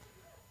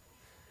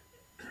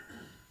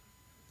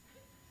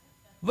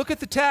 Look at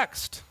the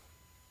text.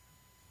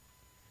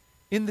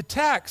 In the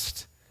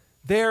text,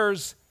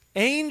 there's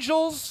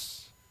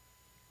angels,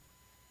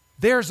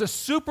 there's a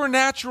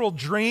supernatural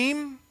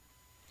dream,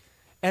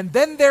 and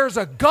then there's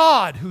a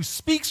God who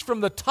speaks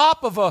from the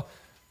top of a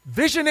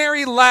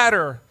visionary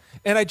ladder.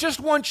 And I just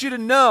want you to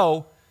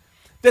know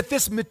that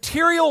this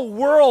material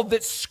world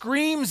that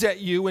screams at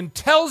you and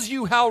tells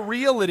you how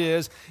real it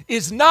is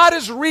not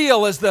as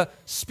real as the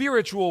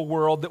spiritual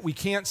world that we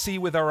can't see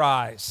with our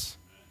eyes.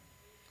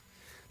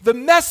 The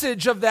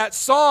message of that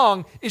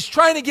song is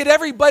trying to get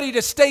everybody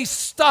to stay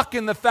stuck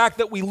in the fact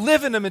that we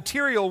live in a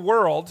material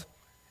world.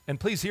 And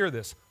please hear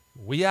this,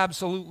 we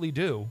absolutely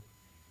do,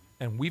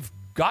 and we've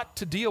got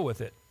to deal with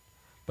it.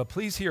 But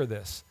please hear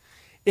this.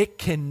 It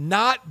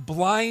cannot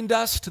blind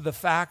us to the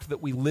fact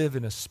that we live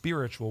in a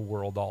spiritual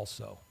world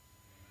also.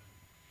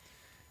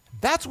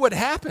 That's what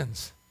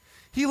happens.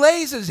 He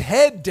lays his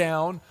head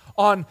down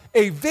on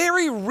a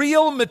very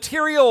real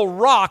material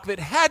rock that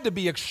had to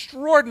be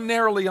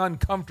extraordinarily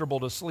uncomfortable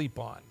to sleep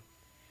on.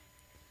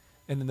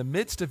 And in the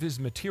midst of his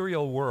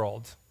material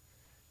world,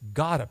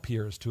 God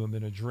appears to him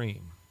in a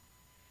dream.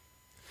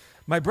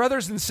 My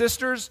brothers and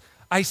sisters,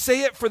 I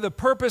say it for the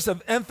purpose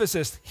of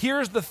emphasis.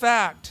 Here's the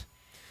fact.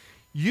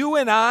 You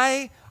and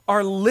I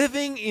are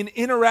living in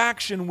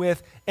interaction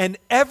with an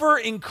ever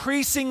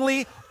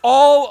increasingly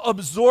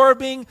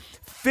all-absorbing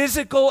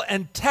physical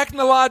and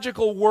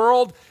technological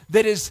world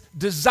that is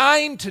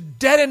designed to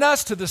deaden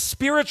us to the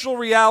spiritual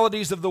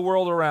realities of the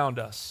world around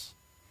us.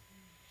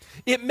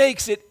 It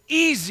makes it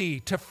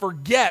easy to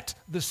forget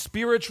the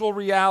spiritual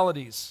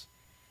realities.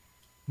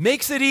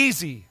 Makes it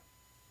easy.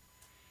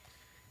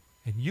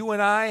 And you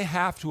and I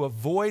have to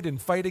avoid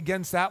and fight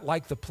against that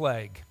like the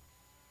plague.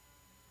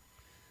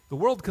 The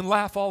world can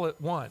laugh all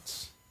at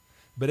once,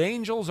 but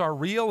angels are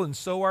real and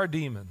so are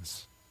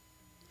demons.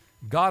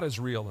 God is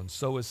real and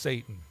so is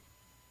Satan.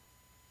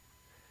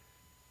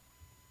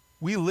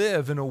 We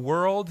live in a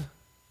world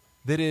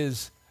that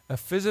is a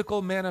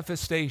physical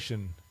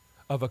manifestation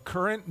of a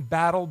current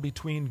battle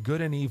between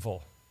good and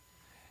evil.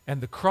 And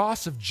the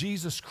cross of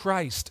Jesus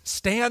Christ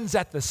stands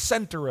at the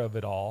center of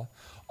it all,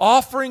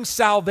 offering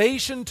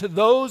salvation to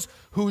those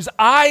whose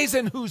eyes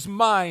and whose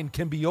mind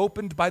can be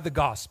opened by the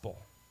gospel.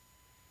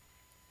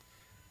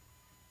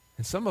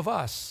 And some of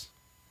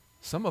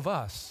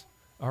us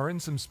are in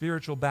some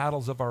spiritual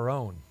battles of our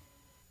own.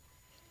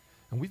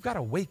 And we've got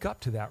to wake up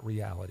to that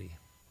reality.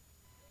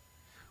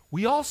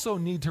 We also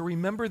need to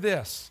remember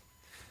this.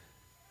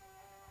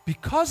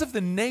 Because of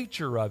the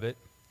nature of it,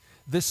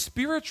 the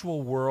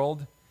spiritual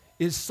world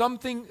is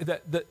something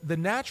that the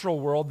natural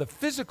world, the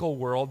physical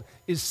world,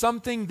 is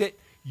something that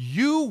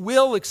you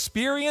will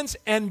experience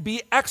and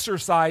be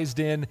exercised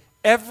in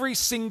every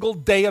single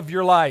day of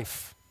your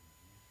life.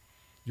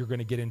 You're going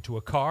to get into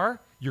a car,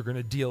 you're going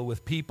to deal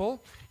with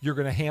people, you're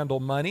going to handle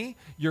money,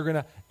 you're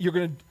going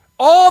to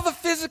all the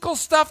physical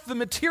stuff, the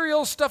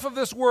material stuff of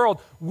this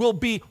world will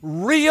be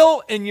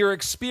real in your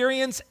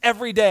experience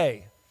every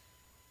day.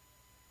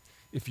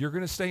 If you're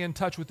going to stay in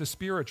touch with the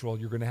spiritual,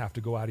 you're going to have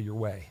to go out of your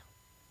way.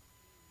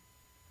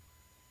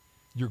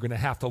 You're going to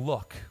have to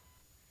look.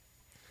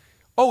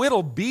 Oh,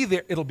 it'll be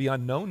there. It'll be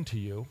unknown to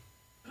you.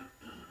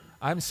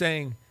 I'm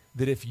saying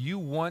that if you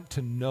want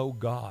to know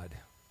God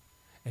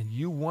and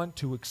you want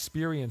to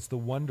experience the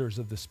wonders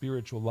of the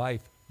spiritual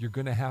life, you're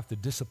going to have to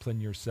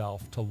discipline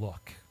yourself to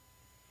look.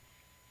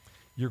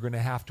 You're going to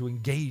have to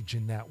engage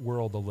in that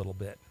world a little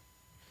bit.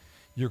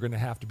 You're going to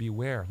have to be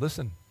aware.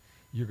 Listen,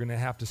 you're going to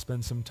have to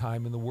spend some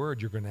time in the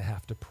Word. You're going to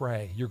have to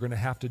pray. You're going to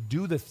have to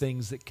do the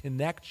things that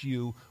connect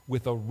you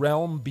with a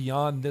realm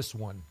beyond this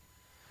one.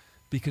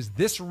 Because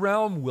this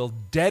realm will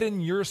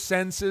deaden your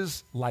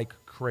senses like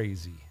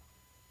crazy.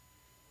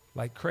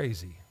 Like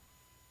crazy.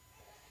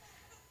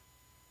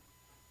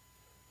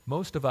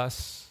 Most of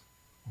us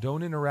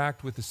don't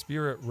interact with the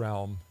spirit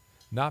realm,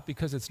 not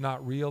because it's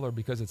not real or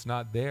because it's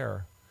not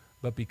there,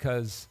 but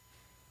because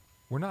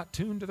we're not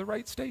tuned to the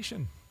right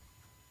station.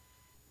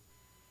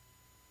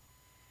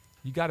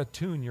 You got to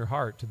tune your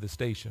heart to the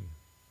station.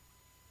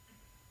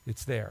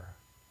 It's there.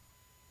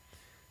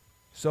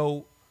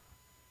 So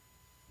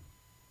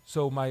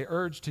my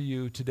urge to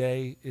you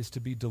today is to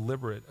be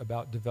deliberate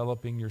about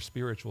developing your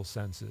spiritual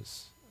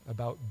senses,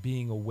 about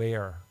being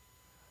aware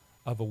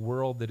of a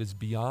world that is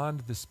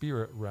beyond the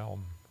spirit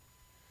realm,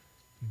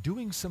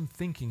 doing some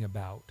thinking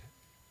about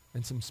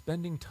and some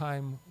spending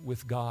time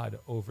with God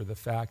over the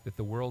fact that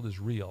the world is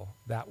real,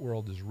 that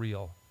world is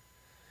real,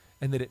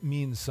 and that it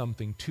means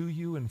something to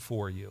you and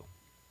for you.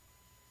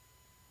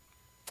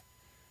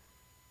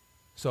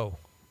 So,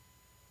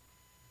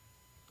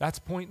 that's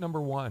point number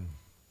one.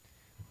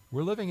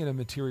 We're living in a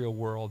material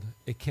world.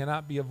 It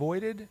cannot be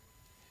avoided.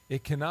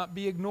 It cannot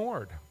be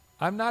ignored.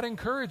 I'm not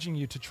encouraging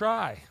you to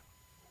try.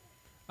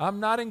 I'm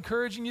not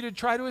encouraging you to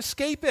try to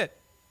escape it.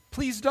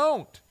 Please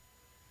don't.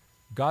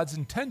 God's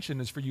intention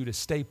is for you to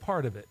stay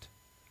part of it.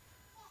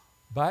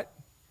 But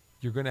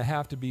you're going to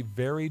have to be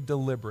very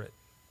deliberate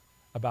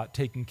about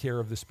taking care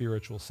of the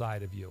spiritual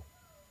side of you.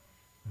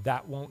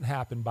 That won't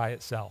happen by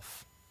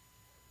itself.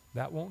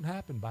 That won't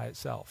happen by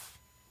itself.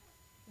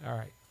 All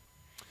right.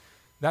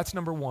 That's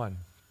number one.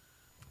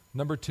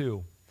 Number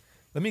two,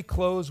 let me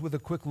close with a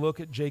quick look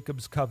at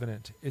Jacob's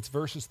covenant. It's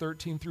verses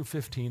 13 through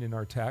 15 in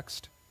our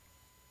text.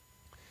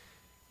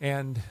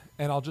 And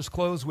I'll just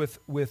close with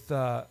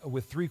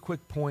three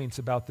quick points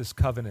about this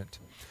covenant.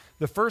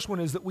 The first one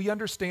is that we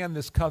understand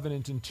this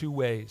covenant in two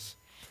ways.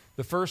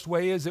 The first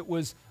way is it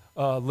was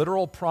a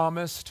literal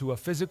promise to a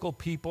physical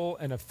people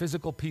and a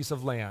physical piece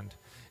of land.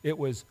 It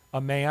was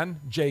a man,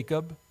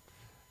 Jacob,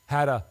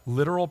 had a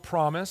literal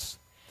promise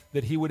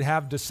that he would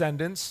have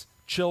descendants,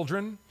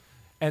 children,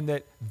 and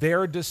that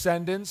their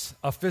descendants,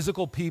 a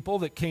physical people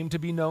that came to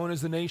be known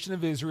as the nation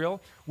of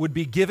Israel, would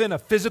be given a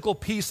physical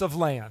piece of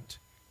land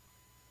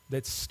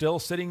that's still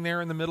sitting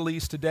there in the Middle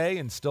East today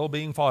and still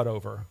being fought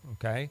over,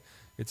 okay?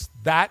 It's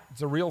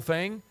a real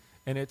thing,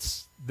 and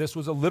this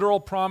was a literal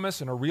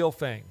promise and a real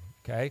thing,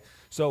 okay?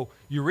 So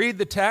you read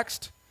the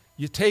text,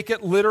 you take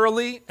it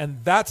literally, and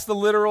that's the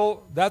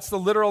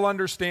literal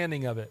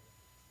understanding of it.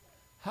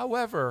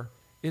 However,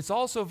 it's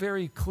also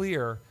very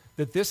clear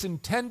that this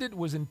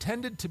was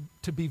intended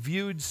to be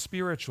viewed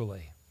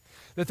spiritually.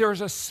 That there is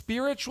a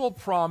spiritual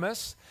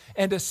promise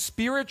and a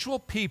spiritual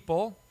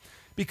people,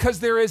 because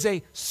there is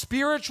a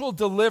spiritual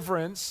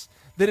deliverance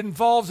that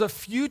involves a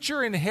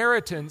future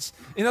inheritance.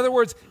 In other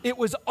words, it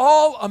was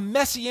all a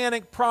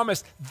messianic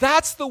promise.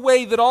 That's the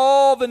way that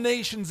all the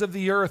nations of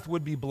the earth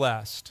would be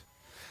blessed.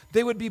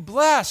 They would be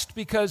blessed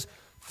because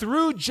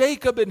through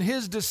Jacob and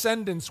his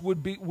descendants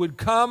would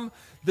come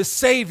the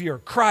Savior,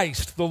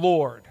 Christ the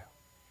Lord.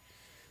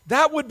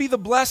 That would be the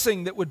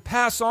blessing that would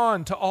pass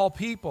on to all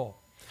people.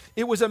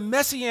 It was a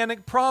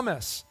messianic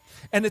promise.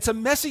 And it's a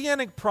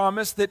messianic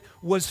promise that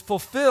was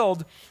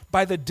fulfilled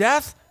by the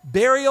death,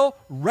 burial,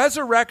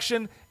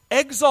 resurrection,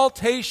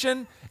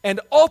 exaltation, and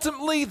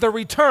ultimately the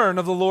return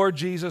of the Lord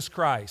Jesus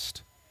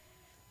Christ.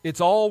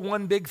 It's all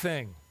one big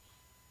thing.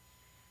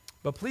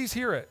 But please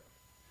hear it.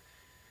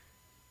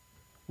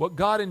 What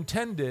God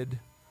intended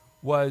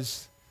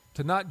was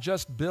to not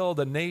just build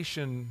a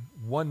nation,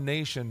 one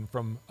nation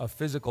from a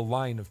physical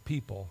line of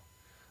people,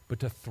 but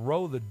to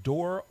throw the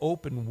door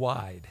open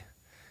wide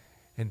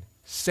and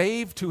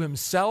save to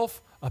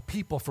himself a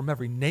people from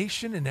every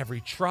nation and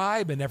every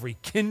tribe and every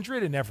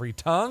kindred and every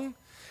tongue,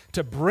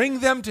 to bring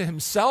them to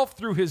himself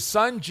through his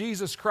Son,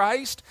 Jesus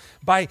Christ,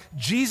 by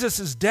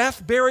Jesus'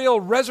 death,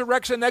 burial,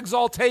 resurrection,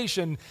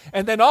 exaltation,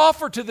 and then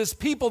offer to this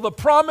people the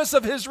promise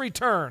of his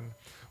return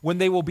when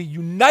they will be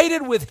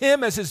united with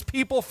him as his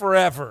people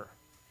forever.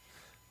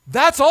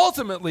 That's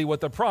ultimately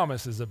what the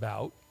promise is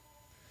about.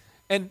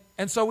 And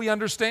so we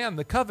understand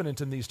the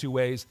covenant in these two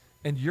ways,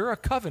 and you're a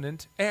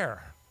covenant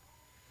heir.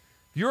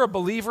 If you're a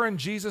believer in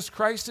Jesus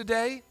Christ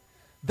today,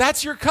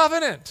 that's your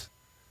covenant.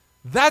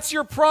 That's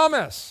your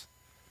promise.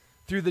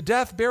 Through the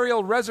death,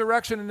 burial,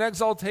 resurrection, and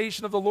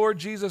exaltation of the Lord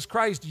Jesus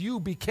Christ, you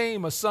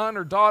became a son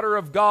or daughter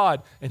of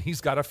God, and he's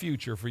got a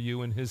future for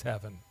you in his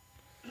heaven.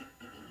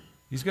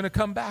 He's going to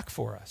come back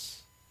for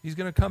us. He's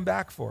going to come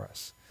back for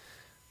us.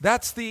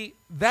 That's the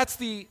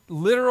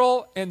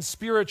literal and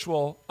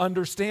spiritual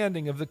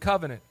understanding of the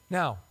covenant.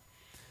 Now,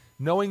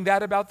 knowing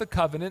that about the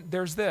covenant,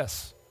 there's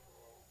this.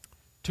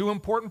 Two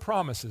important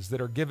promises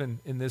that are given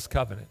in this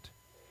covenant.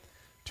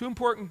 Two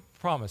important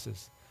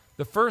promises.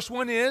 The first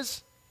one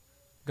is,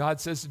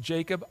 God says to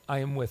Jacob, I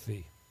am with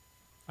thee.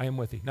 I am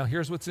with thee. Now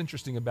here's what's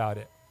interesting about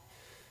it.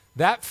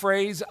 That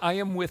phrase, I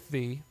am with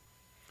thee,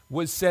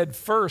 was said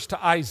first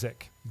to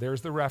Isaac.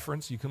 There's the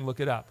reference. You can look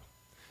it up.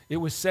 It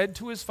was said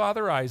to his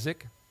father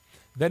Isaac.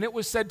 Then it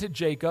was said to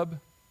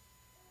Jacob.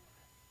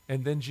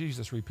 And then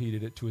Jesus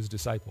repeated it to his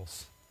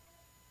disciples.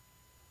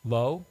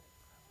 Lo,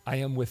 I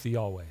am with thee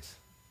always.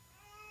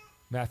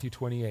 Matthew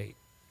 28.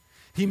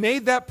 He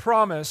made that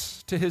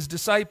promise to his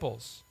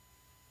disciples.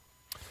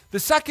 The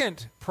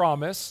second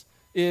promise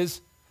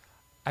is,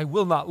 I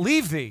will not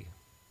leave thee.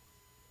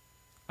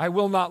 I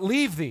will not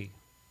leave thee.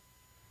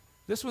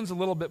 This one's a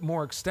little bit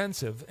more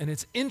extensive, and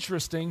it's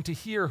interesting to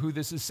hear who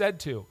this is said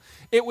to.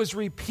 It was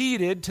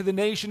repeated to the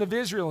nation of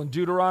Israel in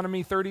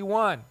Deuteronomy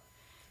 31.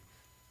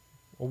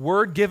 A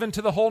word given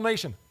to the whole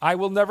nation, I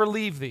will never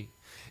leave thee.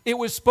 It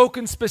was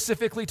spoken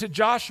specifically to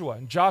Joshua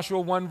in Joshua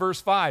 1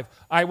 verse 5.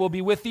 I will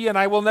be with thee and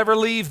I will never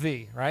leave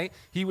thee, right?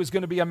 He was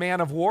going to be a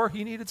man of war.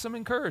 He needed some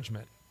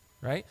encouragement,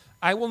 right?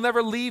 I will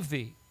never leave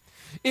thee.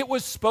 It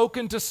was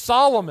spoken to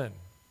Solomon.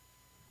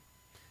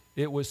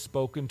 It was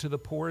spoken to the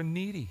poor and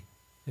needy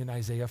in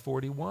Isaiah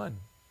 41,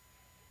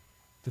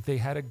 that they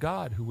had a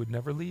God who would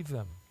never leave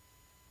them.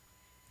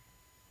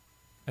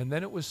 And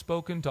then it was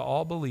spoken to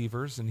all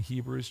believers in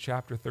Hebrews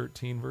chapter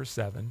 13, verse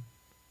 7.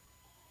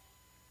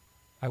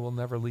 I will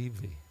never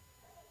leave thee.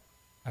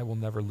 I will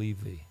never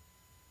leave thee.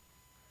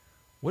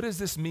 What does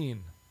this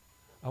mean?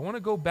 I want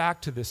to go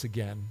back to this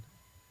again,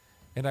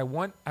 and I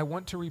want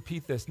to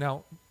repeat this.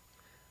 Now,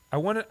 I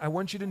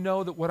want you to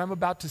know that what I'm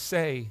about to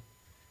say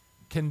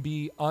can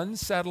be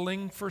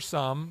unsettling for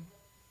some,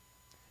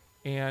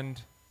 and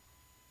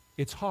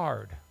it's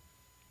hard.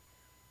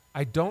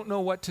 I don't know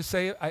what to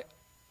say.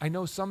 I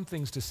know some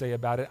things to say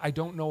about it. I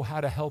don't know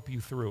how to help you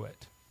through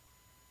it.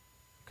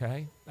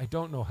 Okay? I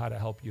don't know how to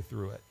help you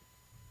through it.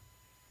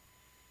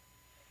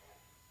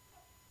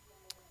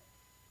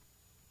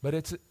 But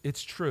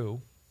it's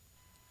true.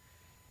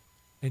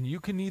 And you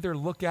can either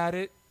look at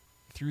it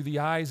through the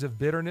eyes of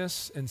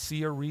bitterness and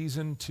see a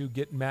reason to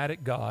get mad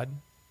at God,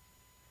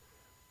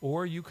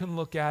 or you can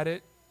look at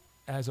it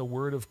as a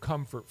word of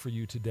comfort for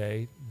you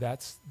today.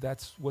 That's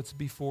what's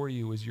before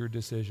you is your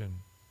decision.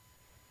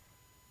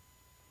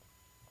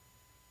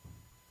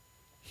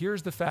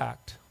 Here's the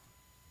fact.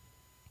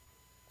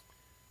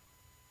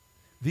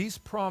 These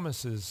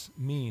promises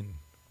mean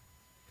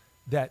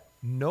that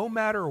no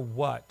matter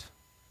what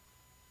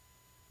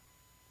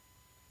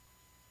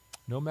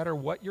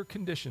your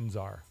conditions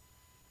are,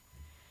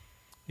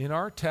 in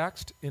our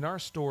text, in our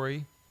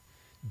story,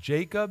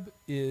 Jacob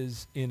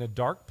is in a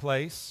dark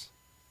place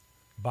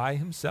by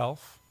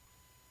himself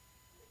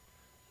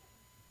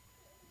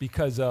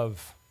because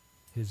of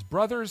his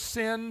brother's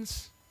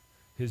sins,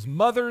 his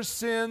mother's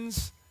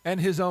sins, and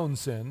his own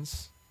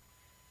sins.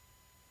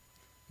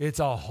 It's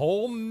a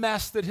whole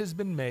mess that has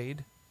been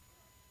made.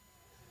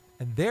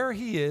 And there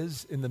he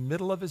is in the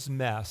middle of his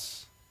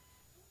mess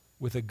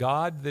with a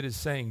God that is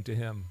saying to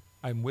him,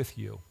 I'm with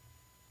you,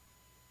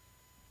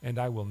 and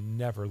I will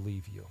never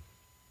leave you.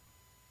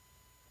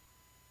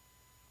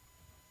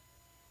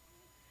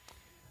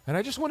 And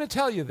I just want to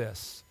tell you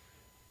this.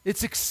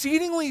 It's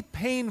exceedingly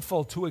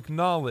painful to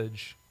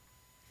acknowledge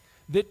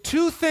that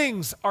two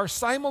things are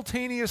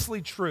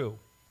simultaneously true.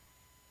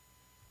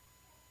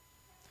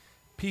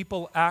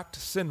 People act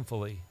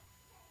sinfully,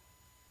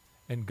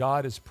 and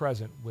God is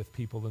present with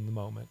people in the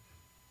moment.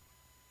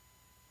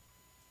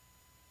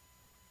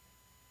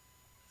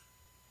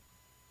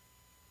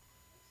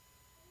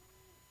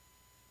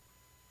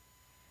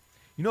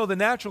 You know, the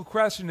natural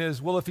question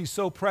is, well, if he's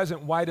so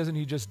present, why doesn't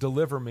he just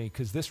deliver me?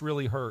 Because this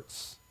really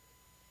hurts.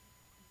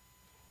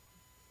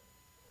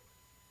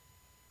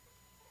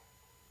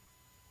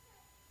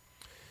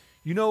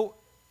 You know,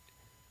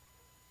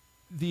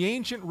 the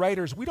ancient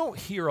writers, we don't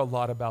hear a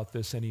lot about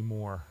this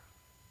anymore.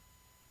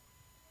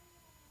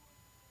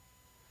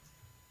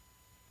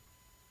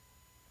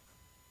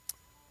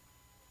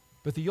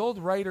 But the old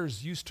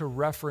writers used to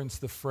reference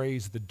the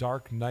phrase, the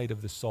dark night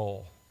of the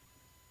soul.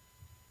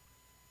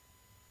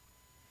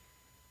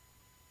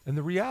 And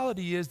the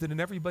reality is that in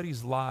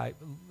everybody's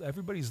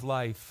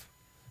life,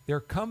 there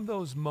come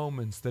those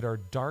moments that are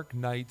dark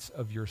nights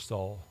of your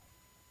soul,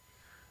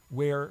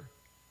 where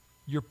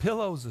your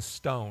pillow's a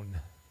stone,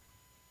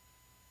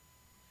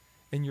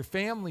 and your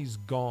family's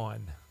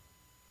gone,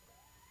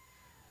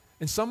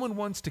 and someone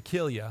wants to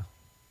kill you,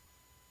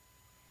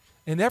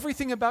 and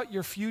everything about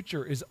your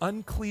future is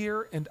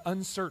unclear and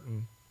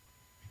uncertain,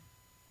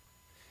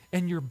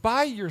 and you're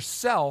by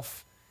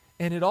yourself,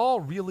 and it all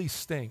really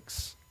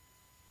stinks.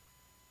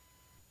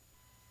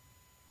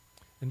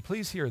 And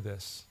please hear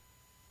this.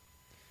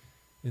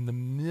 In the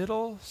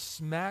middle,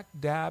 smack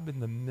dab in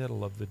the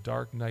middle of the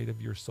dark night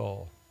of your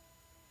soul,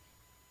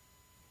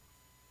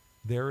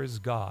 there is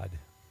God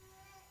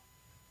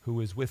who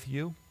is with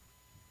you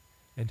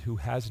and who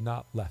has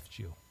not left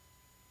you.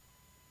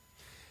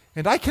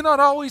 And I cannot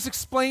always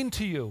explain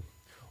to you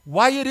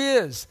why it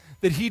is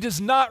that he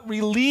does not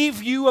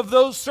relieve you of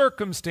those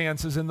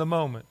circumstances in the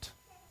moment.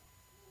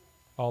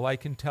 All I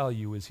can tell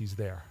you is he's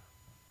there.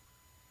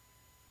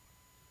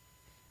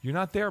 You're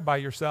not there by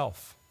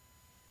yourself.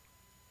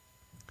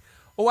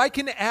 Oh, I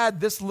can add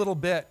this little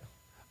bit.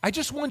 I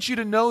just want you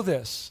to know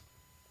this.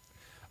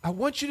 I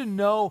want you to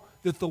know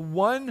that the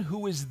one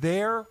who is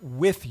there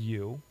with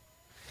you,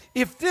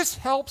 if this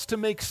helps to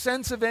make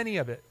sense of any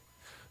of it,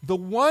 the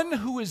one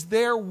who is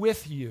there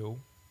with you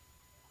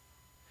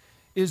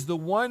is the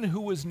one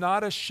who was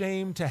not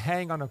ashamed to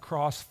hang on a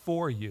cross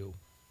for you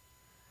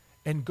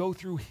and go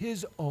through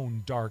his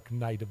own dark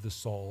night of the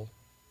soul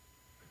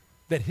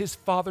that his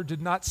Father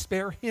did not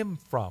spare him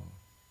from.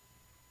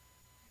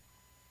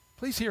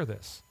 Please hear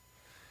this.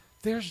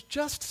 There's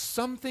just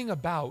something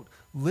about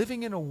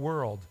living in a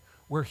world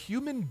where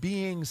human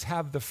beings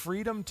have the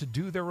freedom to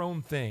do their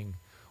own thing,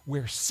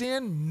 where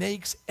sin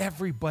makes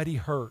everybody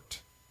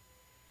hurt.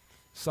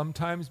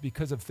 Sometimes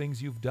because of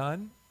things you've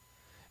done,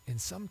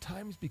 and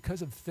sometimes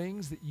because of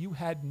things that you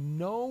had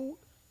no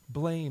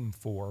blame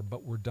for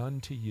but were done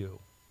to you.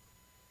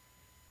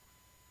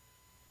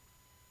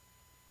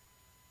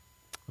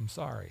 I'm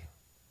sorry.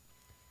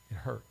 It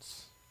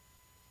hurts.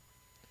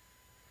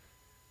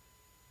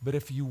 But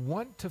if you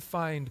want to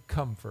find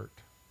comfort,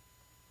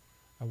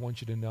 I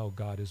want you to know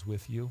God is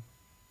with you,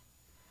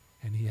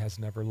 and he has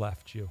never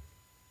left you.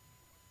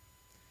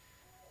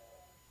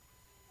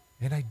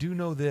 And I do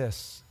know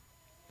this.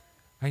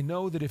 I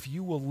know that if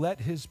you will let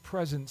his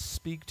presence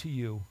speak to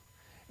you,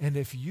 and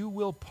if you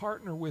will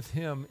partner with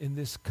him in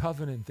this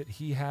covenant that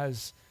he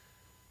has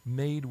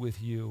made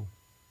with you,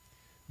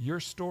 your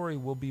story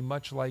will be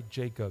much like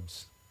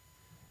Jacob's.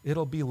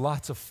 It'll be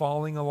lots of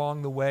falling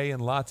along the way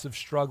and lots of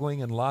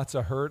struggling and lots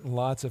of hurt and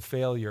lots of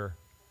failure.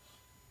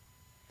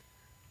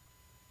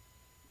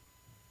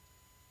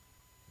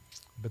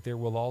 But there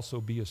will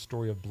also be a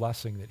story of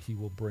blessing that he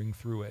will bring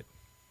through it.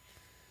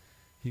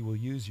 He will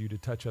use you to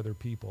touch other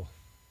people.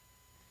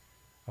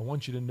 I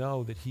want you to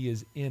know that he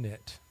is in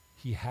it.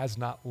 He has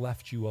not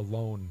left you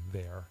alone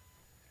there.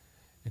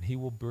 And he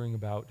will bring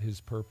about his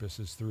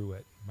purposes through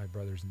it, my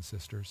brothers and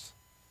sisters.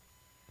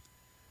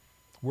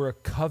 We're a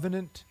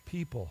covenant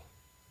people.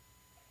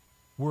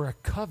 We're a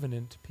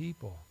covenant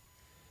people.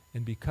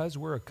 And because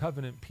we're a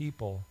covenant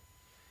people,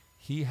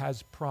 he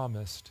has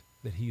promised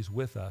that he's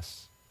with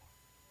us,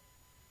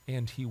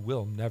 and he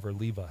will never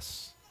leave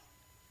us.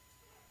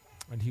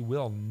 And he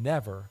will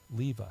never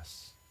leave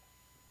us.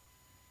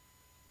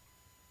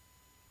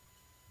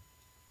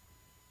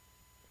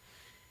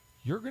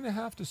 You're going to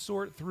have to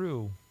sort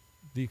through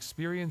the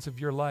experience of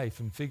your life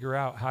and figure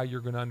out how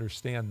you're going to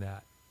understand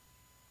that.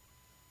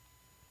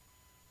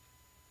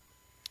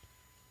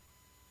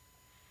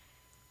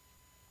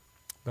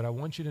 But I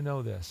want you to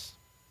know this.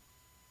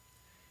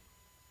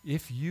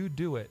 If you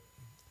do it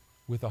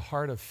with a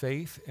heart of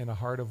faith and a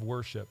heart of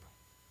worship,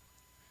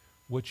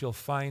 what you'll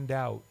find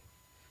out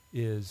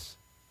is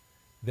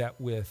that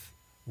with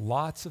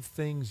lots of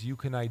things you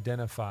can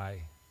identify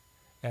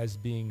as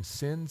being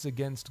sins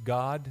against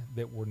God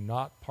that were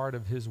not part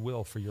of his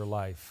will for your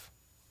life,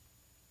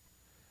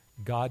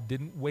 God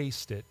didn't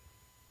waste it.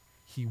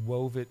 He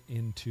wove it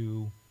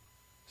into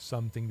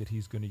something that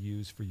he's going to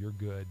use for your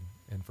good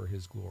and for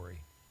his glory.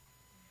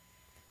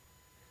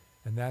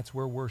 And that's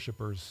where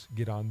worshipers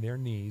get on their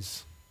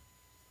knees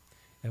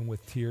and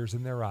with tears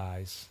in their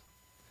eyes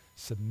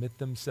submit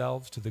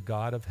themselves to the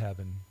God of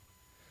heaven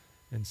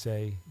and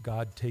say,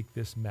 God, take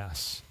this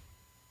mess.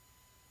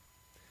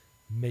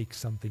 Make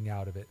something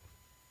out of it.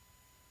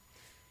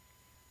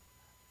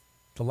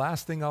 The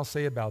last thing I'll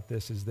say about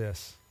this is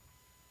this.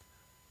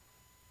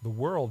 The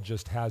world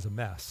just has a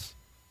mess.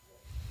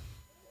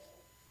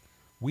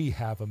 We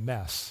have a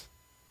mess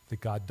that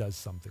God does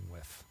something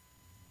with.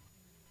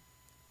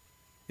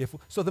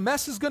 So the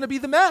mess is going to be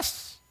the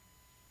mess.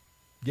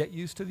 Get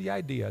used to the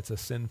idea it's a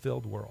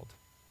sin-filled world.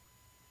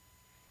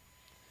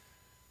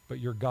 But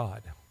your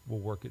God will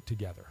work it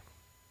together.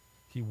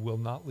 He will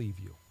not leave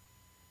you.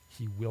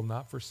 He will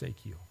not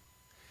forsake you.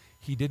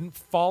 He didn't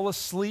fall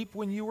asleep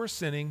when you were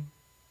sinning.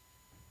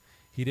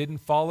 He didn't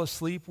fall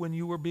asleep when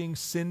you were being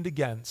sinned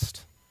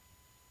against.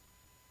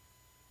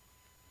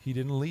 He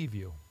didn't leave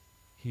you.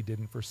 He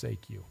didn't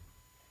forsake you.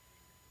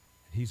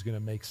 He's going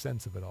to make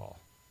sense of it all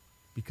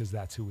because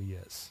that's who he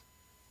is.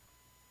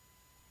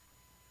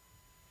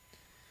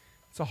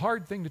 It's a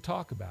hard thing to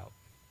talk about.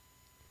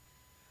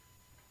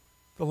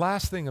 The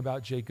last thing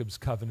about Jacob's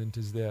covenant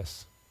is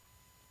this.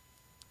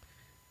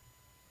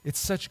 It's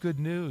such good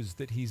news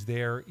that he's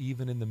there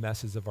even in the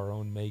messes of our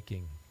own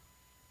making.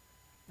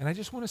 And I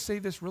just want to say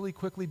this really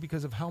quickly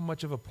because of how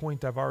much of a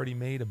point I've already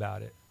made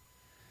about it.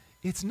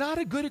 It's not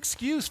a good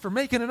excuse for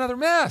making another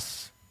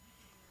mess.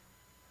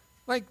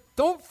 Like,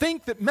 don't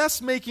think that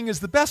mess making is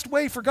the best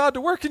way for God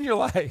to work in your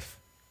life.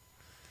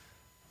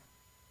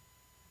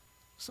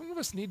 Some of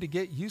us need to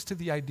get used to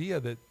the idea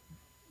that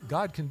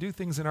God can do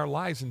things in our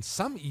lives in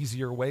some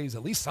easier ways,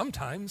 at least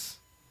sometimes.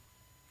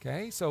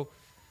 Okay? So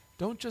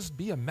don't just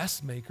be a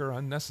mess maker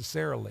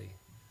unnecessarily.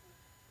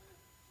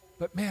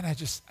 But man, I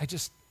just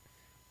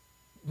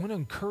want to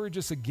encourage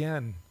us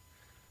again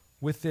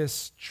with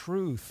this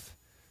truth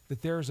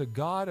that there's a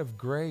God of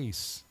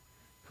grace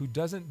who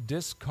doesn't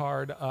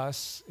discard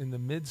us in the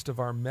midst of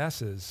our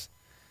messes.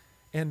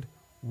 And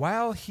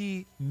while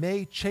he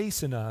may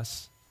chasten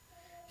us,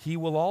 he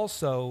will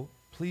also,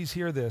 please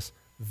hear this,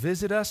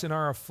 visit us in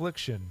our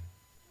affliction.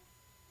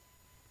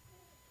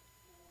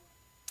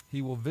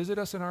 He will visit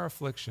us in our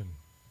affliction.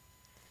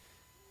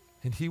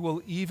 And he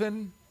will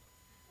even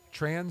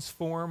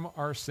transform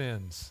our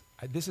sins.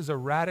 This is a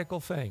radical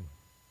thing.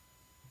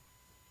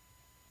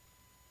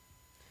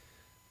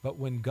 But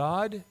when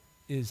God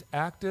is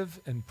active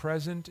and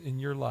present in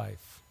your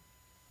life,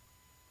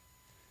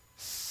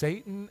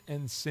 Satan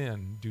and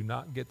sin do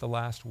not get the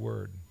last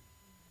word.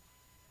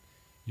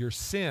 Your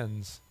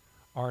sins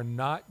are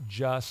not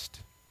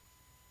just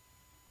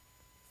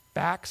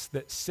facts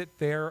that sit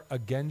there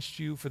against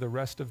you for the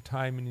rest of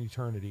time and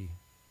eternity.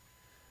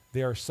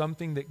 They are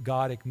something that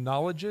God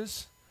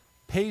acknowledges,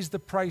 pays the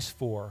price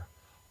for,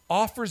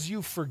 offers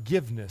you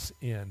forgiveness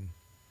in,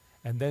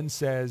 and then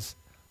says,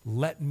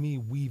 let me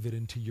weave it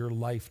into your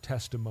life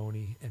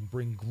testimony and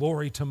bring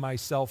glory to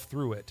myself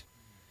through it.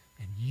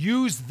 And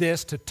use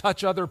this to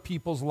touch other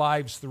people's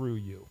lives through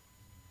you.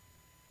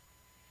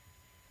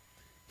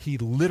 He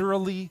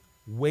literally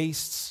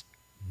wastes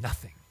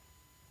nothing.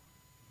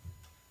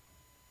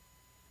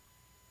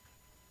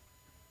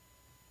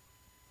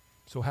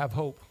 So have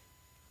hope.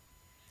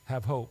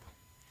 Have hope.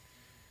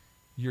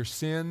 Your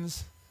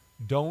sins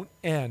don't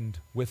end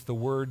with the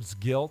words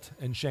guilt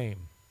and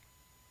shame.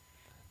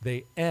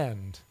 They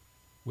end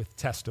with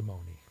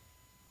testimony.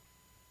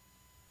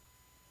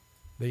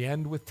 They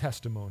end with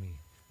testimony.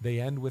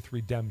 They end with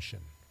redemption.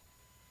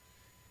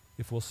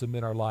 if we'll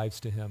submit our lives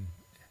to him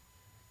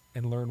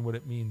and learn what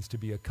it means to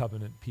be a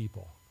covenant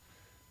people.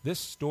 This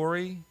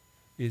story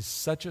is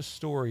such a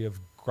story of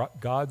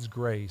God's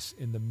grace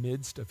in the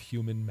midst of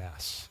human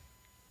mess.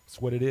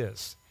 It's what it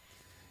is.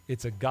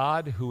 It's a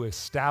God who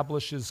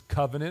establishes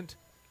covenant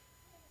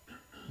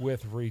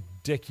with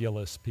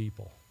ridiculous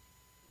people.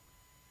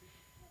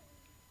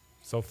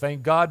 So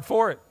thank God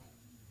for it,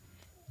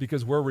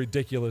 because we're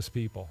ridiculous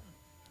people.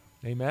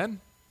 Amen?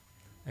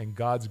 And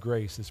God's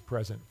grace is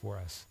present for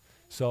us.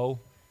 So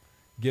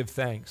give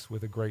thanks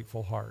with a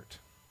grateful heart.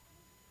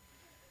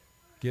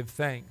 Give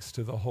thanks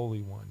to the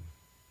Holy One.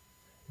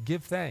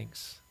 Give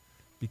thanks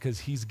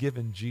because he's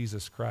given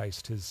Jesus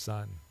Christ, his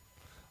Son.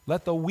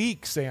 Let the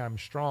weak say I'm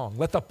strong.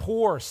 Let the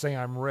poor say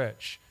I'm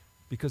rich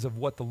because of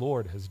what the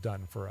Lord has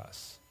done for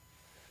us.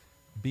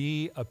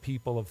 Be a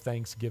people of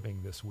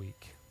thanksgiving this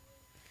week,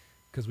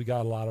 because we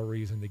got a lot of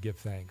reason to give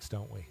thanks,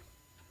 don't we?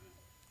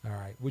 All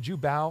right. Would you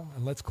bow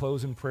and let's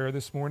close in prayer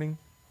this morning?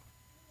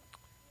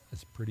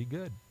 That's pretty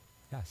good.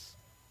 Yes.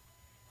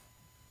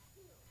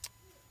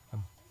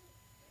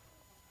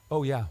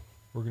 Oh, yeah.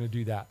 We're going to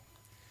do that.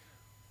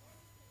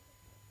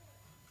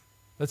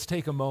 Let's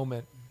take a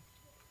moment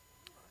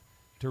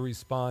to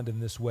respond in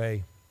this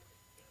way.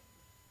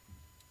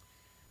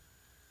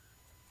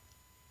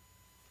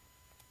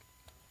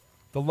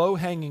 The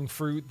low-hanging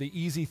fruit, the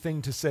easy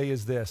thing to say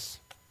is this.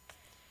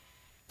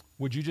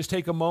 Would you just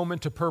take a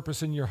moment to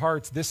purpose in your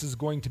hearts, this is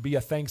going to be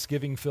a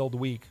Thanksgiving-filled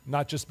week,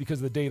 not just because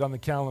of the date on the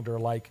calendar,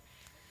 like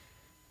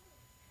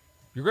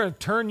you're going to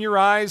turn your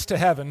eyes to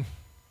heaven,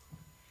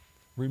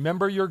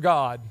 remember your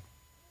God,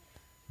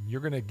 and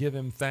you're going to give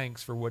him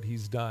thanks for what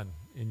he's done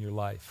in your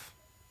life.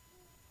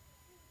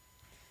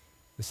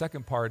 The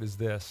second part is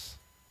this,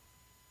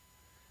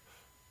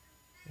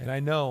 and I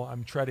know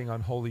I'm treading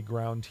on holy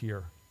ground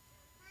here,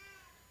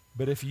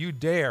 but if you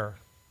dare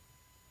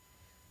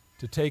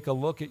to take a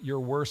look at your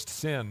worst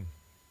sin,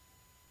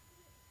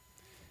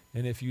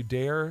 and if you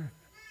dare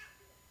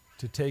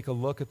to take a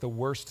look at the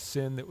worst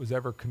sin that was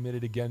ever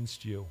committed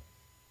against you,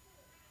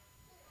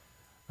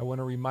 I want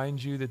to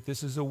remind you that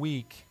this is a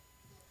week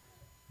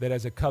that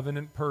as a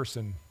covenant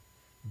person,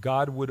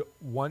 God would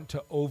want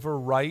to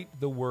overwrite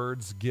the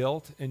words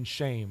guilt and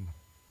shame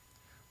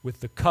with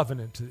the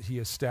covenant that he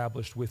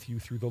established with you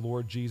through the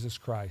Lord Jesus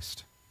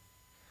Christ,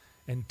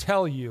 and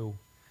tell you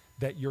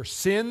that your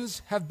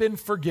sins have been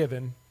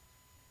forgiven,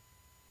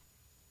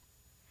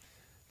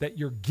 that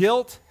your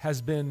guilt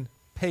has been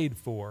paid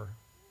for,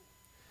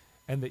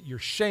 and that your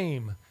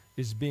shame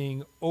is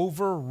being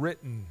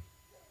overwritten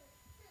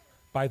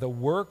by the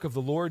work of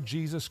the Lord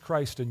Jesus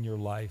Christ in your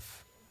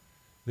life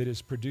that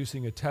is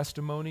producing a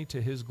testimony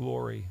to his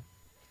glory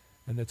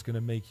and that's going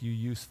to make you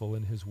useful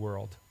in his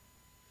world.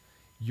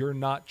 You're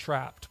not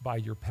trapped by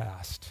your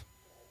past.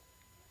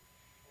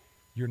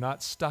 You're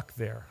not stuck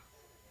there.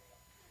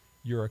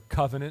 You're a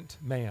covenant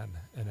man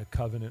and a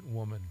covenant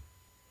woman.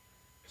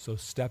 So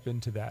step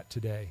into that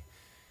today.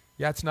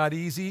 Yeah, it's not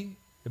easy.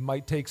 It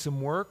might take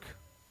some work.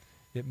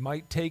 It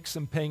might take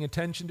some paying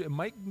attention to. It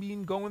might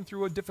mean going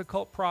through a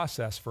difficult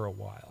process for a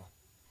while.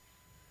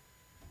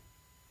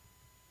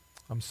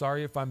 I'm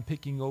sorry if I'm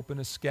picking open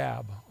a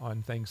scab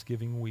on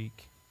Thanksgiving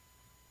week,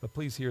 but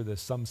please hear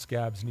this. Some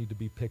scabs need to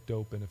be picked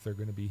open if they're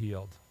going to be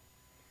healed.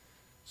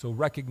 So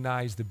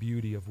recognize the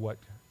beauty of what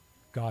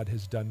God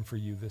has done for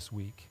you this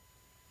week.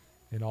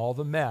 In all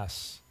the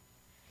mess,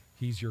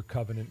 he's your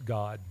covenant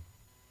God.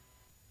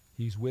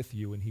 He's with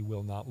you and he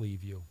will not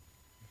leave you.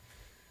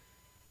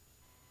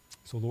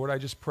 So Lord, I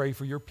just pray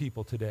for your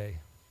people today,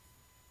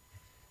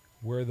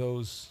 where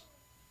those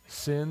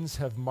sins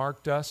have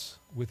marked us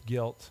with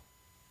guilt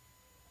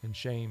and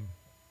shame,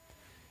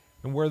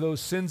 and where those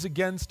sins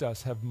against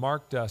us have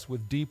marked us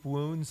with deep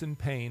wounds and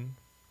pain.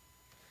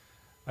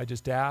 I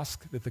just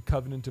ask that the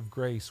covenant of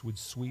grace would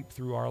sweep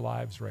through our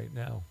lives right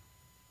now,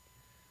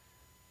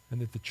 and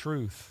that the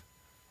truth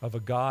of a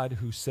God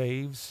who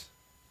saves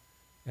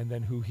and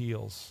then who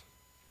heals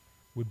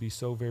would be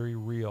so very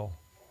real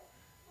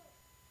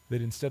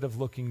that instead of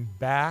looking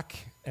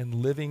back and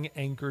living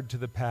anchored to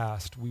the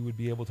past, we would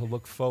be able to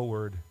look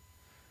forward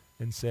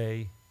and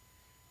say,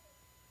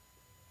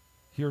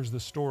 here's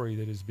the story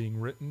that is being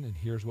written, and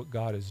here's what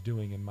God is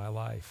doing in my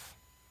life.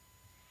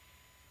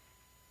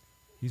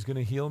 He's going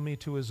to heal me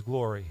to his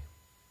glory,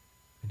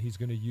 and he's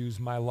going to use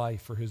my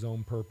life for his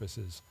own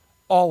purposes.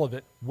 All of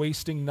it,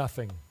 wasting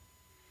nothing.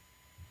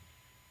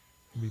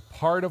 It'll be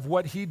part of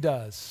what he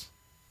does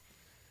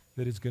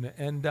that is going to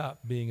end up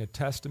being a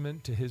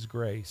testament to his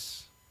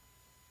grace.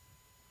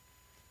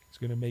 It's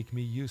going to make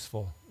me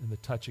useful in the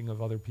touching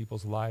of other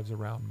people's lives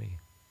around me.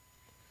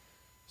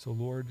 So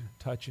Lord,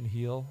 touch and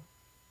heal.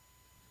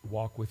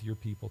 Walk with your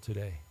people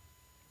today.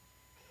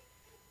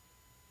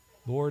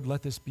 Lord,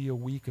 let this be a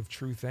week of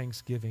true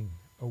thanksgiving,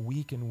 a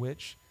week in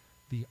which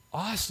the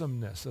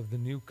awesomeness of the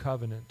new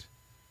covenant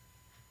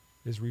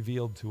is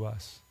revealed to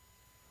us,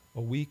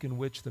 a week in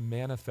which the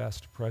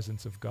manifest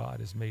presence of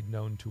God is made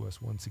known to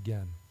us once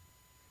again.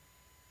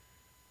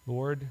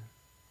 Lord,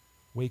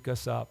 wake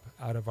us up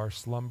out of our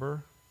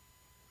slumber.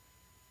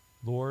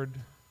 Lord,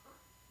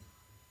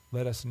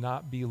 Let us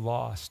not be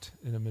lost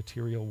in a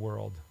material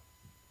world.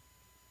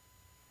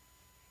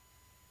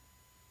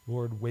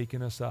 Lord,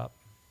 waken us up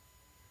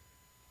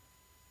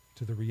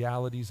to the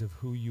realities of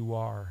who you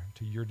are,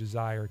 to your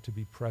desire to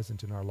be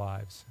present in our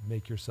lives.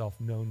 Make yourself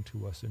known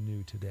to us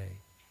anew today.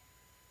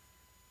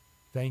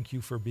 Thank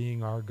you for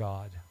being our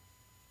God.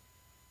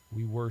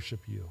 We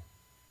worship you.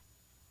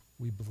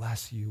 We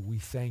bless you. We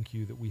thank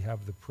you that we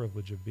have the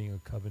privilege of being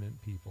a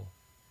covenant people.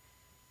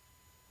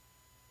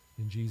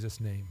 In Jesus'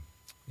 name,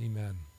 amen.